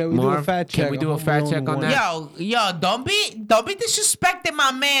that right, Marv? Can we do a fact check on that? Yo, don't be disrespecting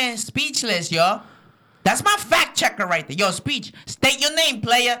my man Speechless, yo. That's my fact checker right there. Yo, Speech, state your name,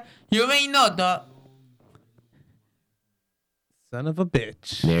 player. You already know, dog. Son of a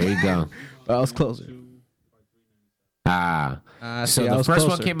bitch. There you go. I was closer. So the first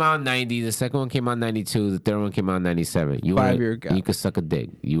one came out in 90, the second one came out in 92, the third one came out in 97. You 5-year gap. You could suck a dick.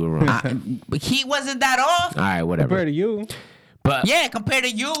 You were wrong. But he wasn't that off. All right, whatever. Compared to you. But yeah, compared to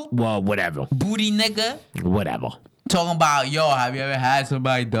you. Well, whatever. Booty nigga. Whatever. Talking about, yo, have you ever had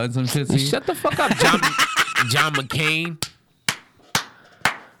somebody done some shit to you? Shut the fuck up, John McCain.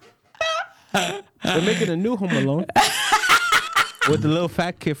 They're making a new Home Alone. With the little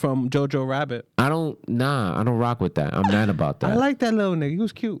fat kid from Jojo Rabbit. I don't rock with that. I'm mad about that. I like that little nigga. He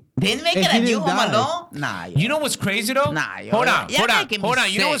was cute. Didn't make it a new Home Alone? Nah, yo. You know what's crazy though? Nah, yo. Hold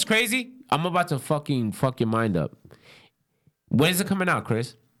on. You know what's crazy? I'm about to fucking fuck your mind up. When is it coming out,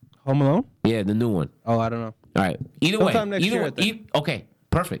 Chris? Home Alone? Yeah, the new one. Oh, I don't know. All right. Sometime next year, okay,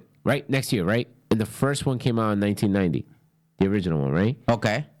 perfect. Right? Next year, right? And the first one came out in 1990. The original one, right?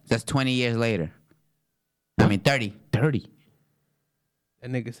 Okay. That's 20 years later. I mean, 30. 30.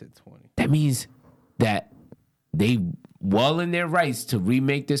 That nigga said 20. That means that they well in their rights to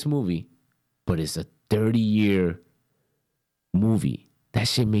remake this movie, but it's a 30-year movie. That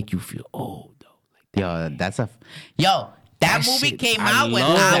shit make you feel old, though. Like that movie shit, came out when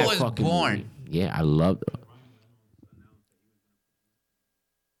I was born. Movie. Yeah, I love it.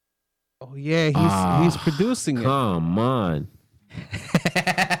 Oh yeah, he's producing it. Come on.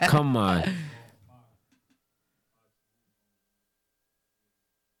 Come on.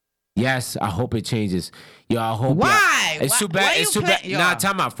 Yes, I hope it changes. Yo, I hope. Why? It's too bad. It's too bad. Nah,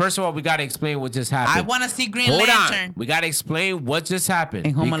 time out. First of all, we gotta explain what just happened. I want to see Green Lantern. Hold on. We gotta explain what just happened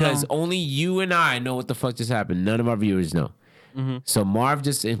because only you and I know what the fuck just happened. None of our viewers know. Mm-hmm. So Marv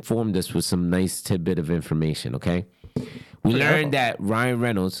just informed us with some nice tidbit of information. Okay, we learned that Ryan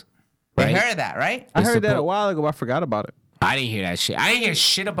Reynolds. Right? I heard that, right? I heard that a while ago. But I forgot about it. I didn't hear that shit. I didn't hear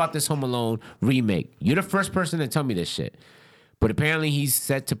shit about this Home Alone remake. You're the first person to tell me this shit. But apparently he's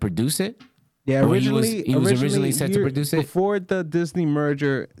set to produce it. Yeah, originally he was originally set to produce it before the Disney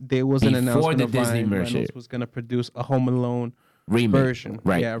merger. There was an announcement the Disney merger Reynolds was going to produce a Home Alone remake version,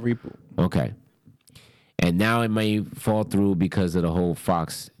 right? Yeah, reboot. Okay, and now it may fall through because of the whole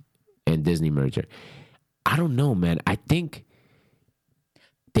Fox and Disney merger. I don't know, man. I think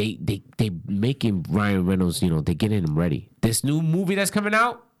they making Ryan Reynolds. You know, they getting him ready. This new movie that's coming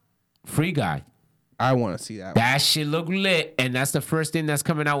out, Free Guy. I want to see that. That shit look lit, and that's the first thing that's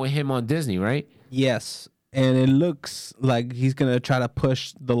coming out with him on Disney, right? Yes, and it looks like he's gonna try to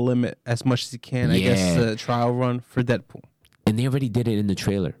push the limit as much as he can. I guess trial run for Deadpool. And they already did it in the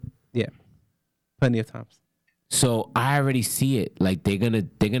trailer. Yeah. plenty of times. So I already see it. Like they're gonna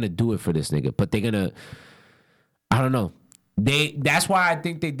do it for this nigga, but they're gonna. I don't know. That's why I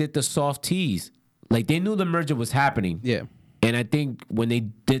think they did the soft tease. Like they knew the merger was happening. Yeah. And I think when they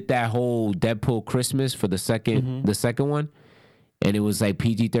did that whole Deadpool Christmas for the second one, and it was like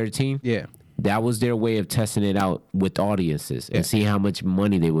PG-13. Yeah. That was their way of testing it out with audiences and see how much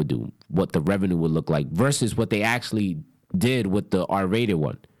money they would do, what the revenue would look like versus what they actually did with the R-rated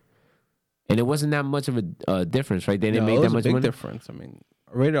one. And it wasn't that much of a difference, right? They didn't make that much money. It was a big difference. I mean,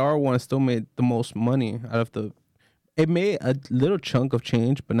 rated R one still made the most money out of the. It made a little chunk of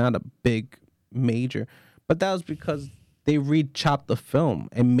change, but not a big major. But that was because they re-chopped the film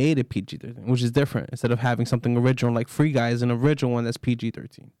and made it PG-13, which is different. Instead of having something original like Free Guy is an original one that's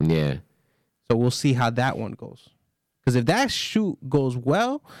PG-13. Yeah. So we'll see how that one goes. Because if that shoot goes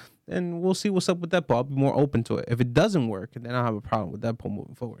well, then we'll see what's up with Deadpool. I'll be more open to it. If it doesn't work, then I'll have a problem with Deadpool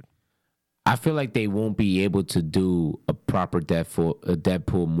moving forward. I feel like they won't be able to do a proper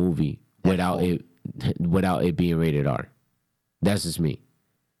Deadpool movie without it being rated R. That's just me.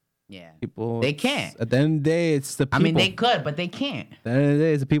 Yeah, people. They can't. At the end of the day, it's the people. I mean, they could, but they can't. At the end of the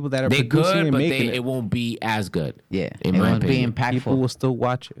day, it's the people that are they producing could, and but making it. It won't be as good. Yeah, in my opinion. Be impactful. People will still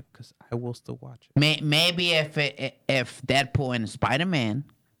watch it because I will still watch it. Maybe if Deadpool and Spider-Man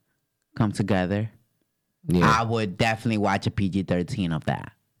come together, I would definitely watch a PG-13 of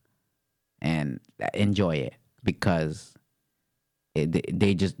that and enjoy it because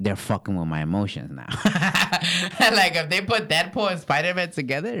they're fucking with my emotions now. Like if they put Deadpool and Spider-Man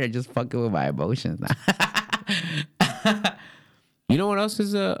together, they're just fucking with my emotions now. You know what else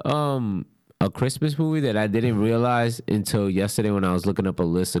is a Christmas movie that I didn't realize until yesterday when I was looking up a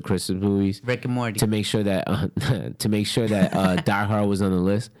list of Christmas movies? Rick and Morty. To make sure that Die Hard was on the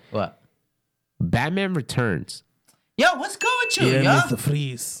list. What? Batman Returns. Yo, what's good with you, yo? Mr.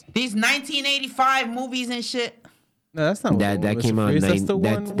 Freeze. These 1985 movies and shit. No, that's not that came out.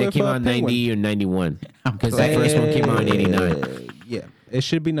 That came out 90 or 91 because that first one came out in 89. Yeah, it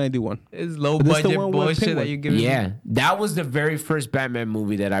should be 91. It's low budget bullshit that you give. Yeah, that was the very first Batman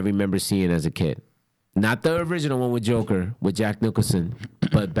movie that I remember seeing as a kid. Not the original one with Joker with Jack Nicholson,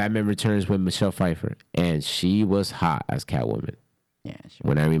 but Batman Returns with Michelle Pfeiffer, and she was hot as Catwoman. Yeah,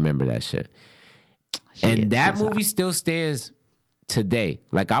 when I remember that shit. That movie still stands today.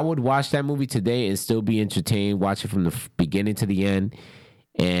 Like I would watch that movie today and still be entertained, watch it from the beginning to the end.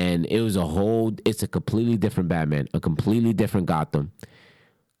 And it's a completely different Batman, a completely different Gotham,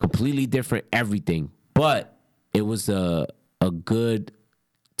 completely different everything. But it was a good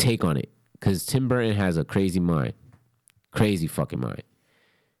take on it because Tim Burton has a crazy mind, crazy fucking mind.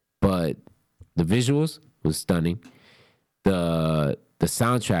 But the visuals was stunning. The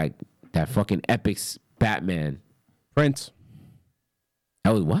soundtrack, that fucking epic Batman. Prince.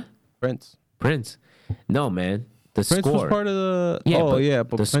 That was what? Prince. No, man. The Prince score was part of the.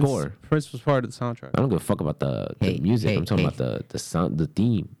 But the score. Prince was part of the soundtrack. I don't give a fuck about the music. I'm talking about the sound, the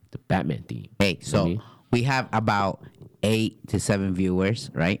theme, the Batman theme. Hey, so we have about 8 to 7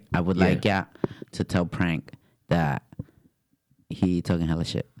 viewers, right? I would like to tell Prank that he talking hella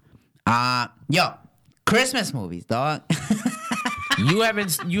shit. Yo, Christmas movies, dog. You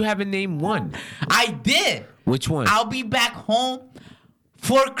haven't named one. I did. Which one? I'll Be Back Home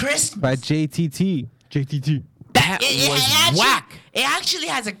for Christmas. By JTT. That was whack. It actually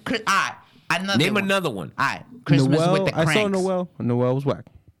has a another one. All right, Christmas Noel, with the Cranks. I saw Noel. Noel was whack.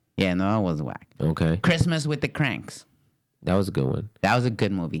 Yeah, Noel was whack. Okay. Christmas with the Cranks. That was a good one. That was a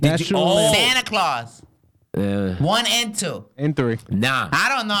good movie. Santa Claus. 1 and 2 and 3. Nah, I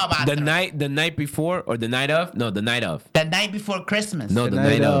don't know about the night before or the night of. No, the night of. The night before Christmas. No, the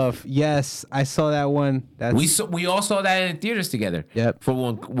night of. Yes, I saw that one. We all saw that in theaters together. Yep. For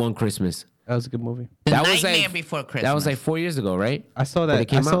one Christmas. That was a good movie. That was like Before Christmas. That was like 4 years ago, right? I saw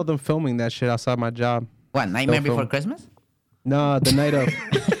that. I saw them filming that shit outside my job. What, Nightmare Before Christmas? No, the night of.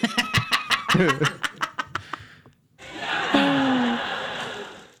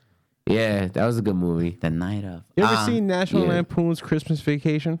 Yeah, that was a good movie. The night of. You ever seen National Lampoon's Christmas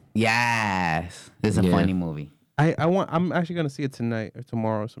Vacation? Yes, it's a funny movie. I'm actually gonna see it tonight or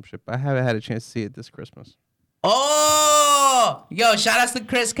tomorrow or some shit, but I haven't had a chance to see it this Christmas. Oh, yo! Shout out to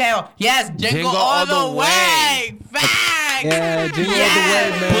Chris Carroll. Yes, jingle all the way. Facts. Yeah, jingle all the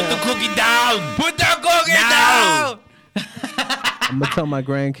way, man. Put the cookie down. Put the cookie down. I'm gonna tell my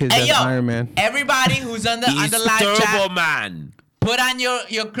grandkids that's Iron Man. Everybody who's on the live Turbo chat, Man. Put on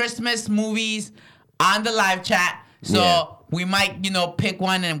your Christmas movies on the live chat, so we might pick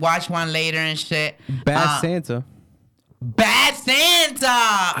one and watch one later and shit. Bad Santa. Bad Santa.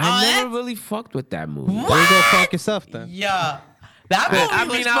 I never really fucked with that movie. What? You go fuck yourself then. Yeah. That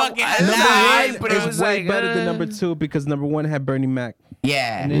movie was fucking but it was way better than number 2 because number 1 had Bernie Mac.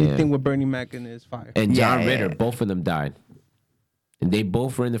 Yeah. And anything with Bernie Mac in it is fire. And John Ritter, both of them died. And they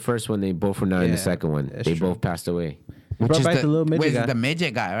both were in the first one. They both were not in the second one. They both passed away. Which is the little midget guy. The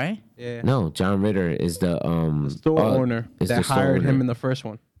midget guy, right? Yeah. No, John Ritter is the store owner that hired him in the first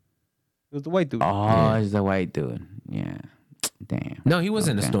one. It was the white dude. Oh, it's the white dude. Yeah. Damn. No, he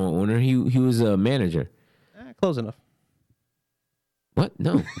wasn't a store owner. He was a manager. Close enough. What?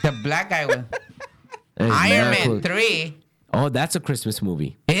 No. The black guy was Iron Man 3. Oh, that's a Christmas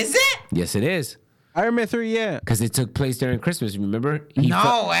movie. Is it? Yes, it is. Iron Man 3, yeah. Because it took place during Christmas, remember?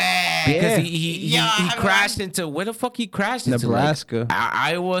 No way. Because he crashed into, where the fuck he crashed into? Nebraska. Like,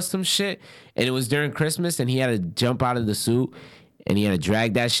 Iowa, some shit. And it was during Christmas, and he had to jump out of the suit, and he had to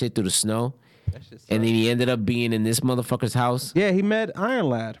drag that shit through the snow. And then he ended up being in this motherfucker's house. Yeah, he met Iron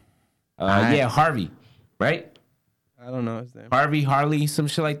Lad. Yeah, Harvey, right? I don't know his name. Harley, some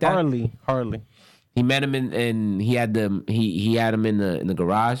shit like that. Harley. He met him and he had him in the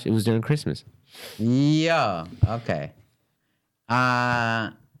garage. It was during Christmas. Yeah. Okay.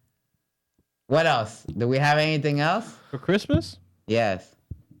 What else? Do we have anything else for Christmas? Yes.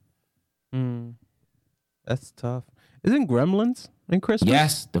 That's tough. Isn't Gremlins in Christmas?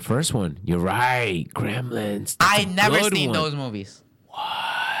 Yes, the first one. You're right. Gremlins. I never seen those movies.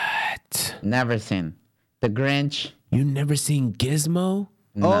 What? Never seen. The Grinch. You never seen Gizmo?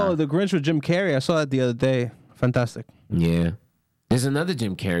 Oh, The Grinch with Jim Carrey. I saw that the other day. Fantastic. Yeah. There's another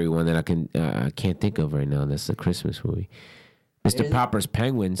Jim Carrey one that I can't think of right now. That's a Christmas movie. Mr. Popper's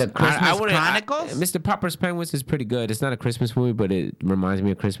Penguins. The Christmas Chronicles? Mr. Popper's Penguins is pretty good. It's not a Christmas movie, but it reminds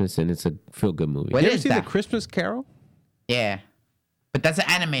me of Christmas, and it's a feel-good movie. You ever seen The Christmas Carol? Yeah. But that's an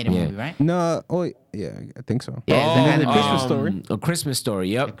animated movie, right? No. Oh, yeah, I think so. Yeah, it's a Christmas Story. A Christmas Story,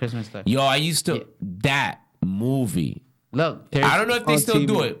 yep. A Christmas Story. Yo, I used to... That movie... Look, I don't know if they still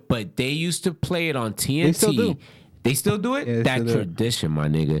do it, but they used to play it on TNT. They still do. They still do it? Yeah, that tradition, my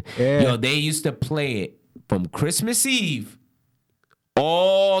nigga. Yeah. Yo, they used to play it from Christmas Eve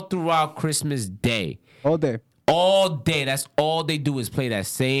all throughout Christmas Day. All day. All day. That's all they do is play that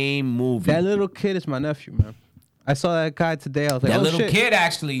same movie. That little kid is my nephew, man. I saw that guy today. I was like, that little kid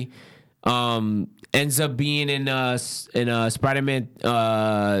actually ends up being in Spider-Man.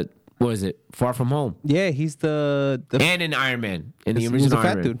 What is it? Far From Home. Yeah, he's the and in Iron Man in the original he's a Iron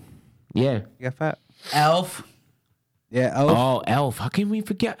fat Man. dude. Yeah, he got fat. Elf. Yeah, Elf. Oh, Elf. How can we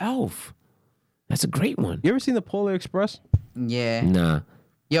forget Elf? That's a great one. You ever seen the Polar Express? Yeah. Nah.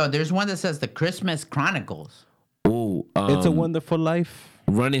 Yo, there's one that says The Christmas Chronicles. Ooh, It's a Wonderful Life.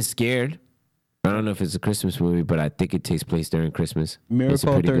 Running Scared. I don't know if it's a Christmas movie, but I think it takes place during Christmas.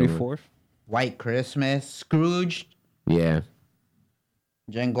 Miracle on 34th. White Christmas. Scrooge. Yeah.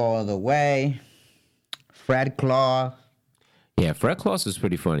 Jingle All the Way. Fred Claus. Yeah, Fred Claus was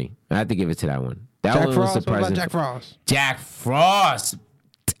pretty funny. I had to give it to that one. That Jack one Frost. was surprising. What about Jack Frost? Jack Frost.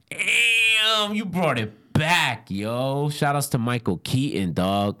 Damn, you brought it back, yo. Shout outs to Michael Keaton,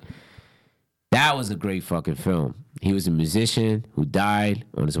 dog. That was a great fucking film. He was a musician who died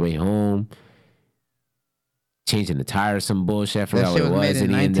on his way home, changing the tire or some bullshit. I forgot what it was. Made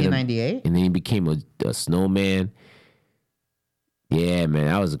in 1998? And then he became a snowman. Yeah, man,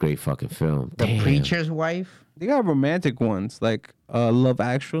 that was a great fucking film. The Preacher's Wife. They got romantic ones like Love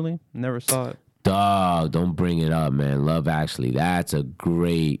Actually. Never saw it. Dog, don't bring it up, man. Love Actually. That's a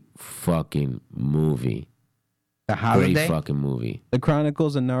great fucking movie. The Holiday. Great fucking movie. The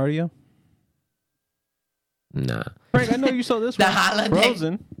Chronicles of Narnia. Nah. Frank, I know you saw this The one.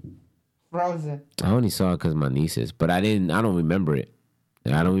 Holiday. Frozen. I only saw it because of my nieces, but I don't remember it.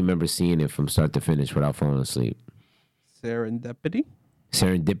 I don't remember seeing it from start to finish without falling asleep. Serendipity.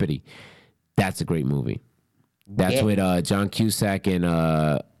 That's a great movie. That's with John Cusack and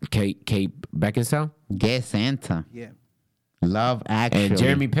Kate Beckinsale. Get Santa. Yeah. Love Actually. And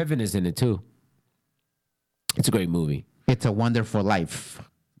Jeremy Piven is in it too. It's a great movie. It's a Wonderful Life.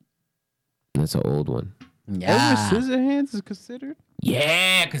 That's an old one. Yeah. Edward Scissorhands is considered?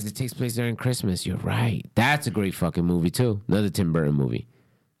 Yeah, because it takes place during Christmas. You're right. That's a great fucking movie too. Another Tim Burton movie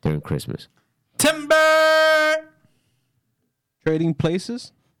during Christmas. Timber. Trading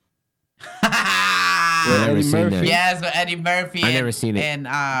Places. I never seen that. Yes, but Eddie Murphy. I never seen it. And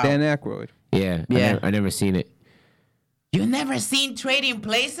Dan Aykroyd. Yeah. I never seen it. You never seen Trading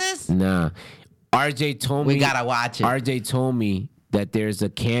Places? Nah. RJ told me. We gotta watch it. RJ told me that there's a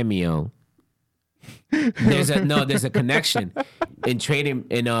cameo. There's a connection in trading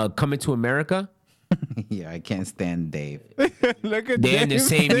in Coming to America. Yeah, I can't stand Dave. Look at They're in the Dave.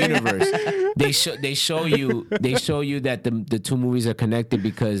 same universe. They show you that the two movies are connected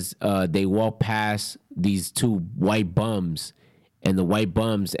because they walk past these two white bums and the white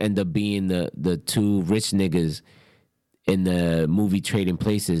bums end up being the two rich niggas in the movie Trading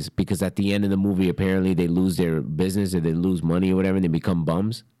Places, because at the end of the movie, apparently they lose their business or they lose money or whatever, and they become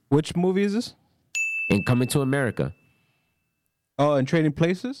bums. Which movie is this? And Coming to America. Oh, and Trading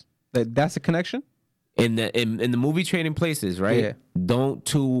Places? That's a connection? In the movie Trading Places, right? Yeah. Don't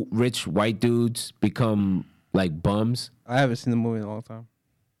two rich white dudes become like bums? I haven't seen the movie in a long time.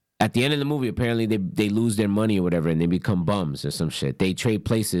 At the end of the movie, apparently they lose their money or whatever, and they become bums or some shit. They trade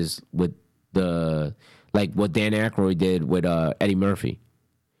places with like what Dan Aykroyd did with Eddie Murphy.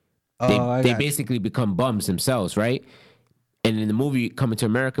 They basically become bums themselves, right? And in the movie Coming to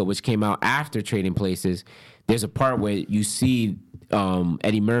America, which came out after Trading Places, there's a part where you see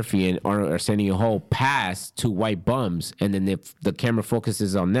Eddie Murphy and Arsenio Hall pass two white bums, and then the camera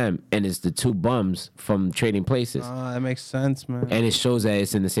focuses on them, and it's the two bums from Trading Places. That makes sense, man. And it shows that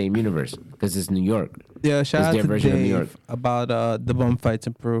it's in the same universe because it's New York. Yeah, shout out to Dave about the bum fights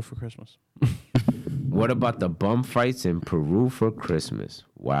in Peru for Christmas. What about the bum fights in Peru for Christmas?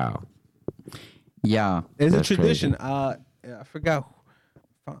 Wow. Yeah. It's a tradition. I forgot.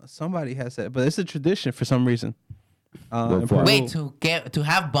 Somebody has said it, but it's a tradition for some reason. Wait, to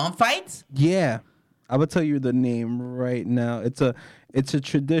have bum fights? Yeah. I will tell you the name right now. It's a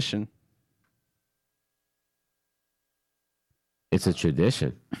tradition. It's a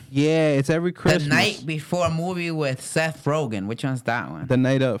tradition. Yeah, it's every Christmas. The night before a movie with Seth Rogen. Which one's that one? The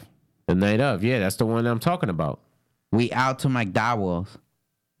night of. The night of. Yeah, that's the one I'm talking about. We out to McDowell's.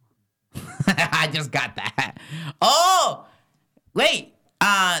 I just got that. Oh, wait.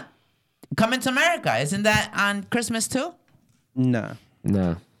 Coming to America. Isn't that on Christmas too? No.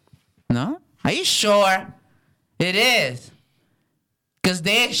 No. No? Are you sure? It is. Because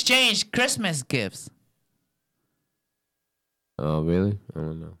they exchange Christmas gifts. Oh, really? I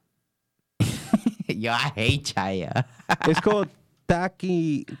don't know. Yo, I hate Chaya. It's called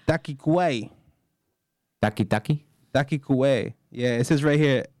Takikuwe. Taki? Takikuwe. Yeah, it says right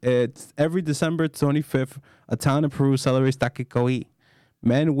here, it's every December 25th, a town in Peru celebrates Takikuwe.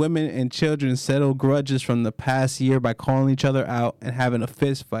 Men, women, and children settle grudges from the past year by calling each other out and having a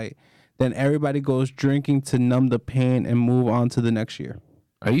fist fight. Then everybody goes drinking to numb the pain and move on to the next year.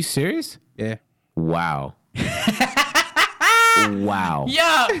 Are you serious? Yeah. Wow. Wow.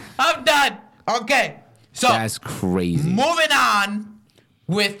 Yeah, I'm done. Okay. So that's crazy. Moving on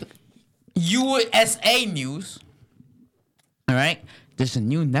with USA news. All right. There's a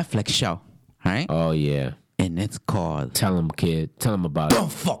new Netflix show. All right. Oh, yeah. And it's called Tell him, kid. Tell him about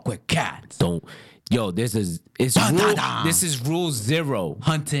Don't Fuck with Cats. Don't. Yo, this is rule 0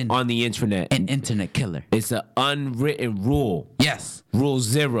 hunting on the internet. An internet killer. It's an unwritten rule. Yes. Rule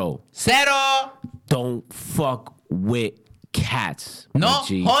 0. Cero. Don't fuck with cats. No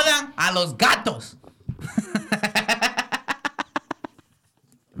jodan a los gatos.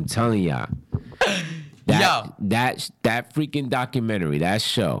 I'm telling y'all. That freaking documentary, that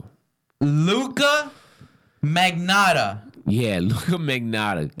show. Luca Magnotta. Yeah, Luca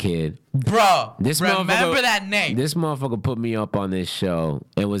Magnotta, kid. Bro, remember that name. This motherfucker put me up on this show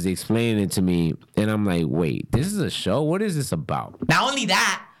and was explaining it to me. And I'm like, wait, this is a show? What is this about? Not only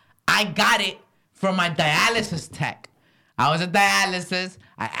that, I got it from my dialysis tech. I was at dialysis.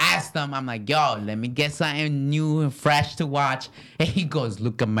 I asked him, I'm like, yo, let me get something new and fresh to watch. And he goes,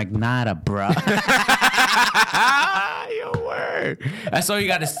 Luca Magnotta, bro. Yo, word. That's all you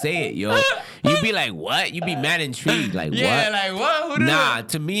got to say it, yo. You be like, what? You be mad intrigued. Like, yeah, what? like, what? Nah,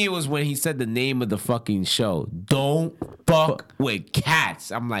 to me, it was when he said the name of the fucking show. Don't fuck with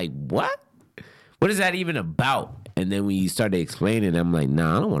cats. I'm like, what? What is that even about? And then when you started explaining, I'm like,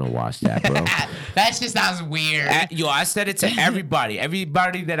 nah, I don't want to watch that, bro. That just sounds weird. I said it to everybody.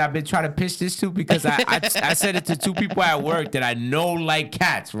 Everybody that I've been trying to pitch this to, because I said it to 2 people at work that I know like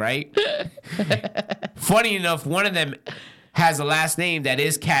cats, right? Funny enough, one of them has a last name that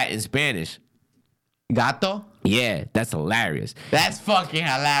is cat in Spanish. Gato? Yeah, that's hilarious. That's fucking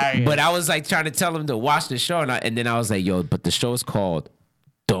hilarious. But I was like trying to tell him to watch the show, and then I was like, yo, but the show's called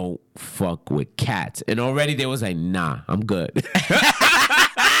Don't Fuck with Cats. And already they was like, nah, I'm good.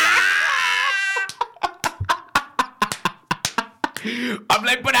 I'm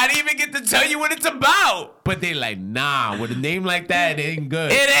like, but I didn't even get to tell you what it's about. But they like, nah, with a name like that, it ain't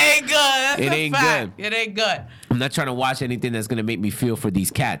good. It ain't good. That's it ain't good. It ain't good. I'm not trying to watch anything that's going to make me feel for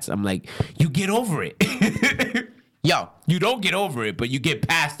these cats. I'm like, you get over it. Yo. You don't get over it, but you get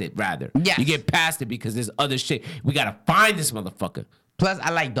past it, rather. Yes. You get past it because there's other shit. We got to find this motherfucker. Plus,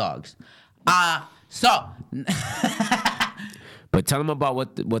 I like dogs. So. But tell them about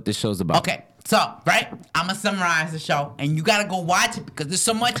what the show's about. Okay. So, right? I'm going to summarize the show, and you got to go watch it because there's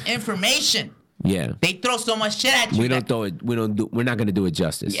so much information. Yeah. They throw so much shit at you. We don't throw it. We're not gonna do it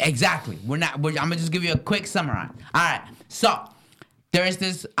justice. Yeah, exactly. I'm gonna just give you a quick summary. All right. So there is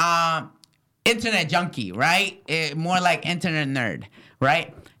this internet junkie, right? More like internet nerd,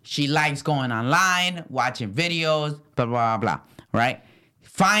 right? She likes going online, watching videos, blah blah blah. Right?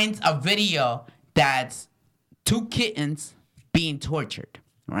 Finds a video that's 2 kittens being tortured.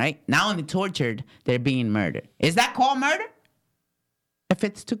 Right? Not only tortured, they're being murdered. Is that called murder? If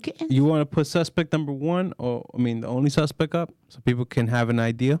it's 2 kittens? You want to put suspect number 1, or the only suspect up, so people can have an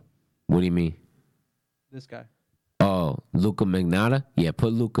idea? What do you mean? This guy. Oh, Luca Magnotta? Yeah,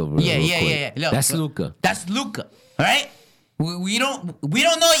 put Luca. Yeah. Look, That's Luca. That's Luca. All right? We don't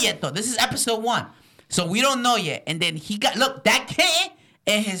know yet though. This is episode 1, so we don't know yet. And then that kitten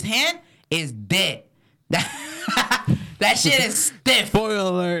in his hand is dead. That shit is stiff. Spoiler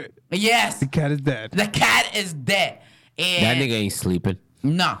alert. Yes. The cat is dead. The cat is dead. And That nigga ain't sleeping.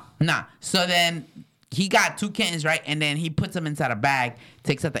 Nah. So then he got 2 kittens, right? And then he puts them inside a bag,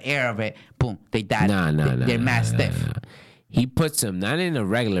 takes out the air of it. Boom, they died. They're mad stiff. He puts them not in a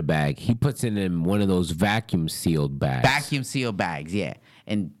regular bag. He puts it in one of those vacuum sealed bags. Vacuum sealed bags, yeah.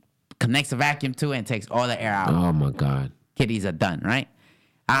 And connects a vacuum to it and takes all the air out. Oh my God. Kitties are done, right?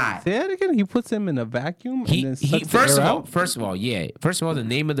 All right. Say that again. He puts them in a vacuum and then sucks first the air of all, out? First of all, the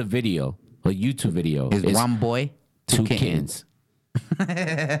name of the video, a YouTube video, Is one boy, 2 kittens.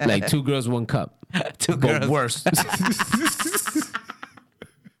 Like 2 girls, 1 cup. 2 But girls. worse.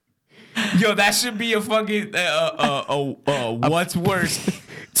 Yo, that should be a fucking what's worse?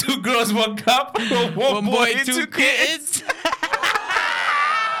 2 girls, 1 cup, or one boy, 2 kittens.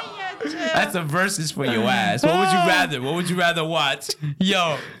 That's a versus for your ass. What would you rather? What would you rather watch?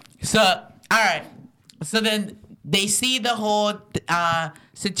 Yo. So, all right. So then they see the whole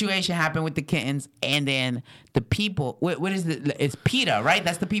situation happen with the kittens, and then the people. What is it? It's PETA, right?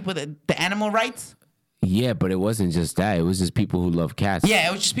 That's the people that the animal rights. Yeah, but it wasn't just that. It was just people who love cats. Yeah,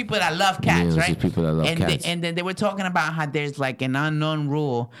 it was just people that love cats, it was right? just people that love cats. And then they were talking about how there's like an unknown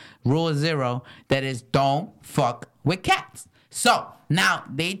rule 0, that is don't fuck with cats. So now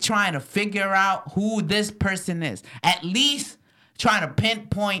they trying to figure out who this person is. At least trying to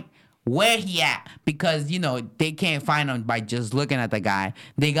pinpoint where he at, because they can't find him by just looking at the guy.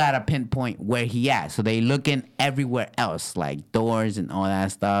 They gotta pinpoint where he at. So they looking everywhere else, like doors and all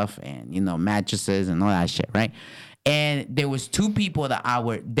that stuff, and mattresses and all that shit, right? And there was 2 people that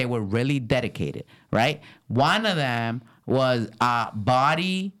they were really dedicated, right? One of them was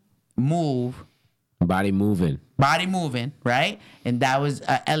Body Moving, right? And that was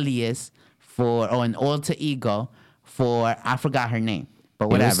alias or an alter ego for, I forgot her name, but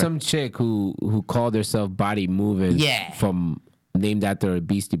whatever. There's some chick who called herself Body Moving. Yeah. Named after a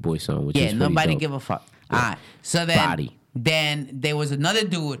Beastie Boy song. Which is nobody dope. give a fuck. Yeah. All right. So then, Body. Then there was another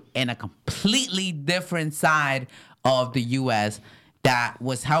dude in a completely different side of the U.S. that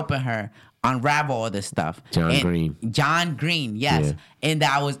was helping her unravel all this stuff. John Green, yes. Yeah. And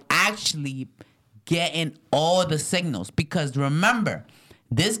that was actually getting all the signals, because remember,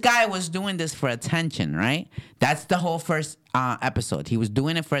 this guy was doing this for attention, right? That's the whole first episode. He was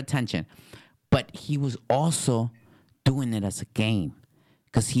doing it for attention, but he was also doing it as a game,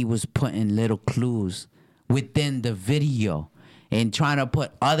 because he was putting little clues within the video and trying to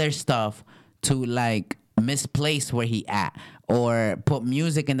put other stuff to like misplace where he at, or put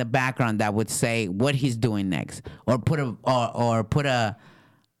music in the background that would say what he's doing next, or put a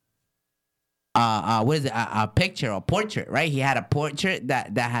picture or portrait, right? He had a portrait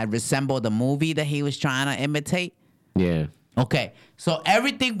that had resembled the movie that he was trying to imitate. Yeah. Okay, so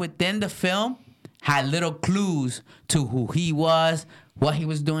everything within the film had little clues to who he was, what he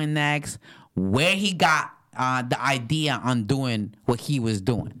was doing next, where he got the idea on doing what he was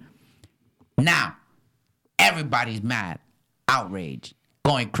doing. Now, everybody's mad, outraged,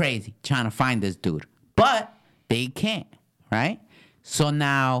 going crazy, trying to find this dude. But they can't, right? So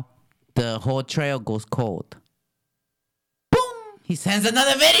now the whole trail goes cold. Boom! He sends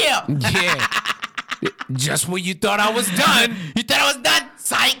another video. Yeah. Just when you thought I was done. You thought I was done?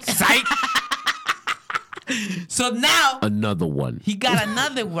 Psych! Psych! So now another one. He got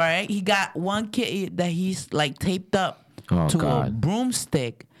another, right? He got one kid that he's like taped up a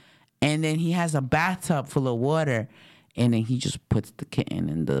broomstick, and then he has a bathtub full of water, and then he just puts the kitten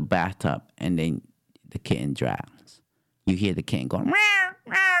in the bathtub, and then the kitten drowns. You hear the kitten going, meow,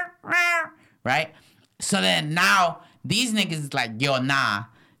 meow, meow, right? So then now these niggas is like, yo, nah,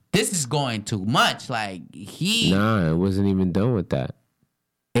 this is going too much. Like Nah, it wasn't even done with that.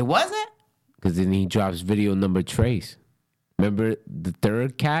 It wasn't? Because then he drops video number trace. Remember the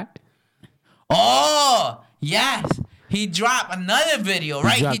third cat? Oh, yes. he dropped another video,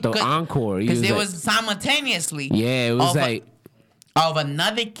 right? He dropped the encore. Because it was simultaneously. Yeah, it was of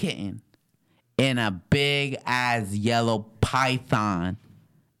another kitten in a big ass yellow python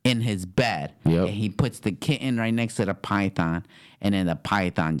in his bed. Yep. And he puts the kitten right next to the python, and then the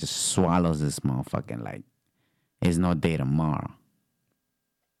python just swallows this motherfucking like there's no day tomorrow.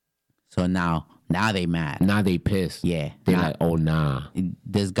 So now they mad. Now they pissed. Yeah. They're like, oh nah.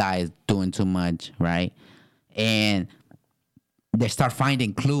 This guy is doing too much, right? And they start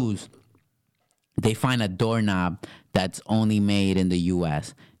finding clues. They find a doorknob that's only made in the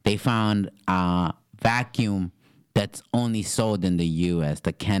U.S. They found a vacuum that's only sold in the U.S.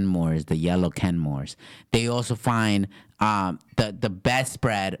 The Kenmores, the yellow Kenmores. They also find the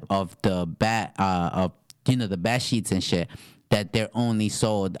bedspread of the the bed sheets and shit that they're only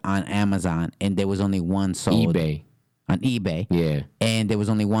sold on Amazon, and there was only one sold on eBay. Yeah, and there was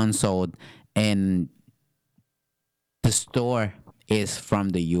only one sold, and the store is from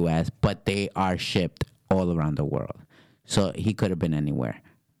the U.S., but they are shipped all around the world. So he could have been anywhere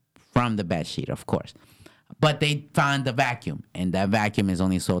from the bed sheet, of course. But they found the vacuum, and that vacuum is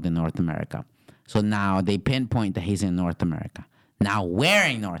only sold in North America. So now they pinpoint that he's in North America. Now where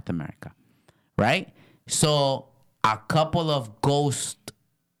in North America, right? So a couple of ghost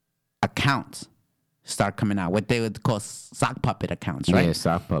accounts start coming out, what they would call sock puppet accounts, right? Yeah,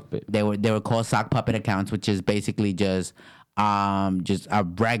 sock puppet. They were called sock puppet accounts, which is basically just a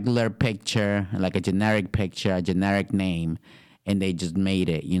regular picture, like a generic picture, a generic name, and they just made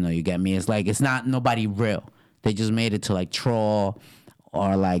it. You get me? It's like it's not nobody real. They just made it to like troll,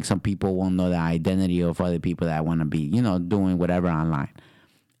 or like some people won't know the identity of other people that want to be, doing whatever online,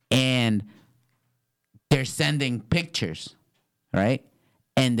 and they're sending pictures, right?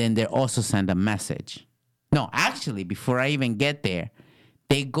 And then they also send a message. No, actually, before I even get there,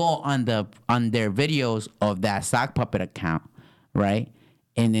 they go on their videos of that sock puppet account, right?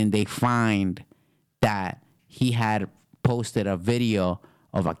 And then they find that he had posted a video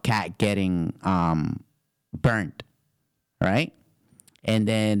of a cat getting burnt, right? And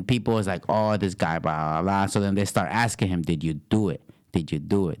then people was like, oh, this guy, blah, blah, blah. So then they start asking him, did you do it? Did you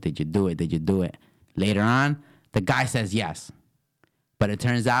do it? Did you do it? Did you do it? Later on, the guy says yes. But it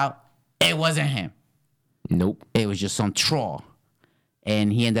turns out it wasn't him. Nope. It was just some troll.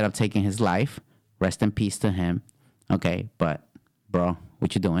 And he ended up taking his life. Rest in peace to him. Okay, but bro,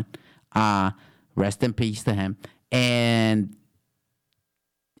 what you doing? Rest in peace to him. And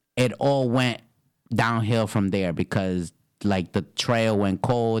it all went downhill from there because like the trail went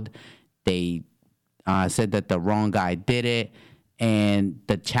cold. They said that the wrong guy did it. And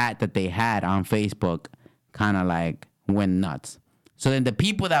the chat that they had on Facebook kind of like went nuts. So then the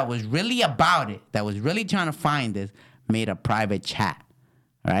people that was really about it, that was really trying to find this, made a private chat,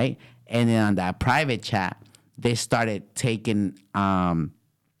 right? And then on that private chat, they started taking out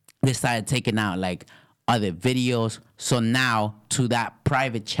like other videos. So now to that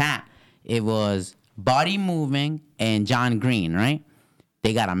private chat, it was Body Moving and John Green, right?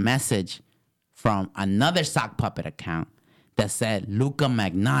 They got a message from another sock puppet account that said Luka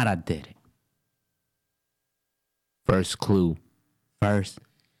Magnotta did it. First clue. That's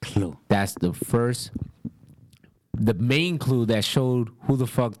the main clue that showed who the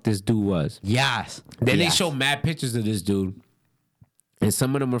fuck this dude was. Yes. Then they showed mad pictures of this dude. And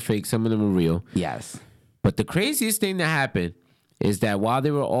some of them are fake, some of them are real. Yes. But the craziest thing that happened is that while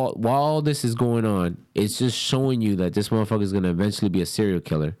all this is going on, it's just showing you that this motherfucker is gonna eventually be a serial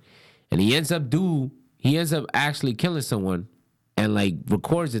killer. And he ends up actually killing someone and like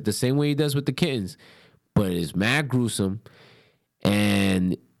records it the same way he does with the kittens. But it's mad gruesome.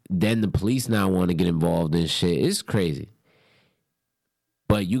 And then the police now want to get involved in shit. It's crazy.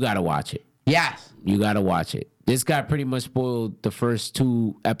 But you got to watch it. Yes. You got to watch it. This guy pretty much spoiled the first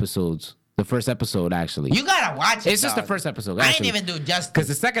two episodes. The first episode, actually. You got to watch it, It's just the first episode, I actually. ain't even do justice. Because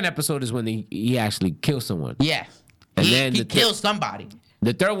the second episode is when he actually kills someone. Yes. And then he kills somebody.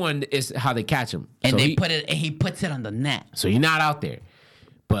 The third one is how they catch him. And he puts it on the net. So you're not out there.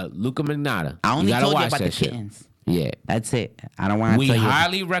 But Luka Magnotta. I only told you watch about that the shit. kittens. Yeah. That's it. I don't want to tell you. We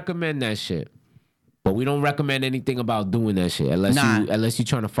highly recommend that shit. But we don't recommend anything about doing that shit unless you're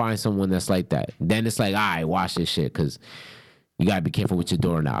trying to find someone that's like that. Then it's like, all right, watch this shit because you got to be careful with your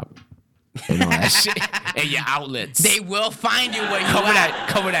doorknob and all that shit and your outlets. They will find you where you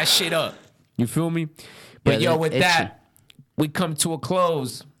cover that shit up. You feel me? But with that, we come to a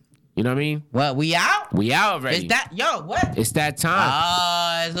close. You know what I mean? What, we out? We out already. What? It's that time.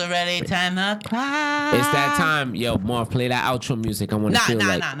 Oh, it's already time to cry. It's that time. Yo, Marv, play that outro music. I want to feel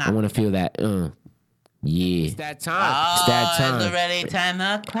I want to feel that. Yeah. It's that time. Oh, it's already time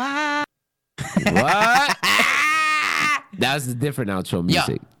to cry. What? That's the different outro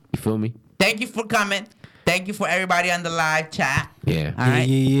music. You feel me? Thank you for coming. Thank you for everybody on the live chat. Yeah. All right.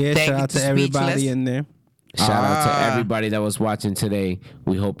 Yeah. Shout out to everybody in there. Shout out to everybody that was watching today.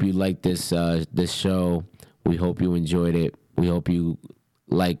 We hope you liked this show. We hope you enjoyed it. We hope you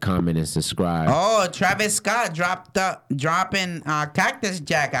like, comment, and subscribe. Oh, Travis Scott dropping Cactus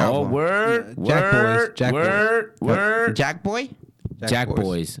Jack album. Oh, word. Jack Boy? Jack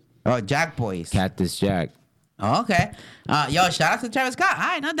Boys. Oh, Jack Boys. Cactus Jack. Oh, okay. Yo, shout out to Travis Scott. All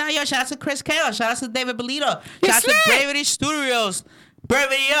right, no doubt. Yo, shout out to Chris Kale. Shout out to David Belito. Shout out to Bravery Studios.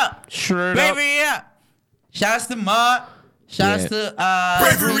 Bravery up. Bravery up. Shout out to Mud. Shout out to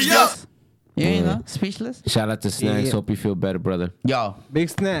Bravery up. Yeah, you know, Speechless. Shout out to Snacks. Hope you feel better, brother. Yo. Big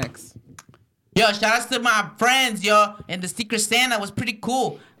Snacks. Yo, shout out to my friends, yo. And the Secret Santa was pretty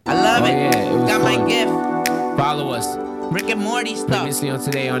cool. I love it. Yeah, it got fun. my gift. Follow us. Rick and Morty stuff. Previously on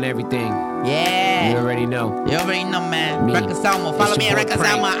Today on everything. Yeah. You already know. You already know, man. Me. Recca Salmo. Follow me at Recca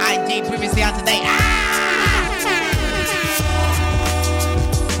Salmo on IG. Previously on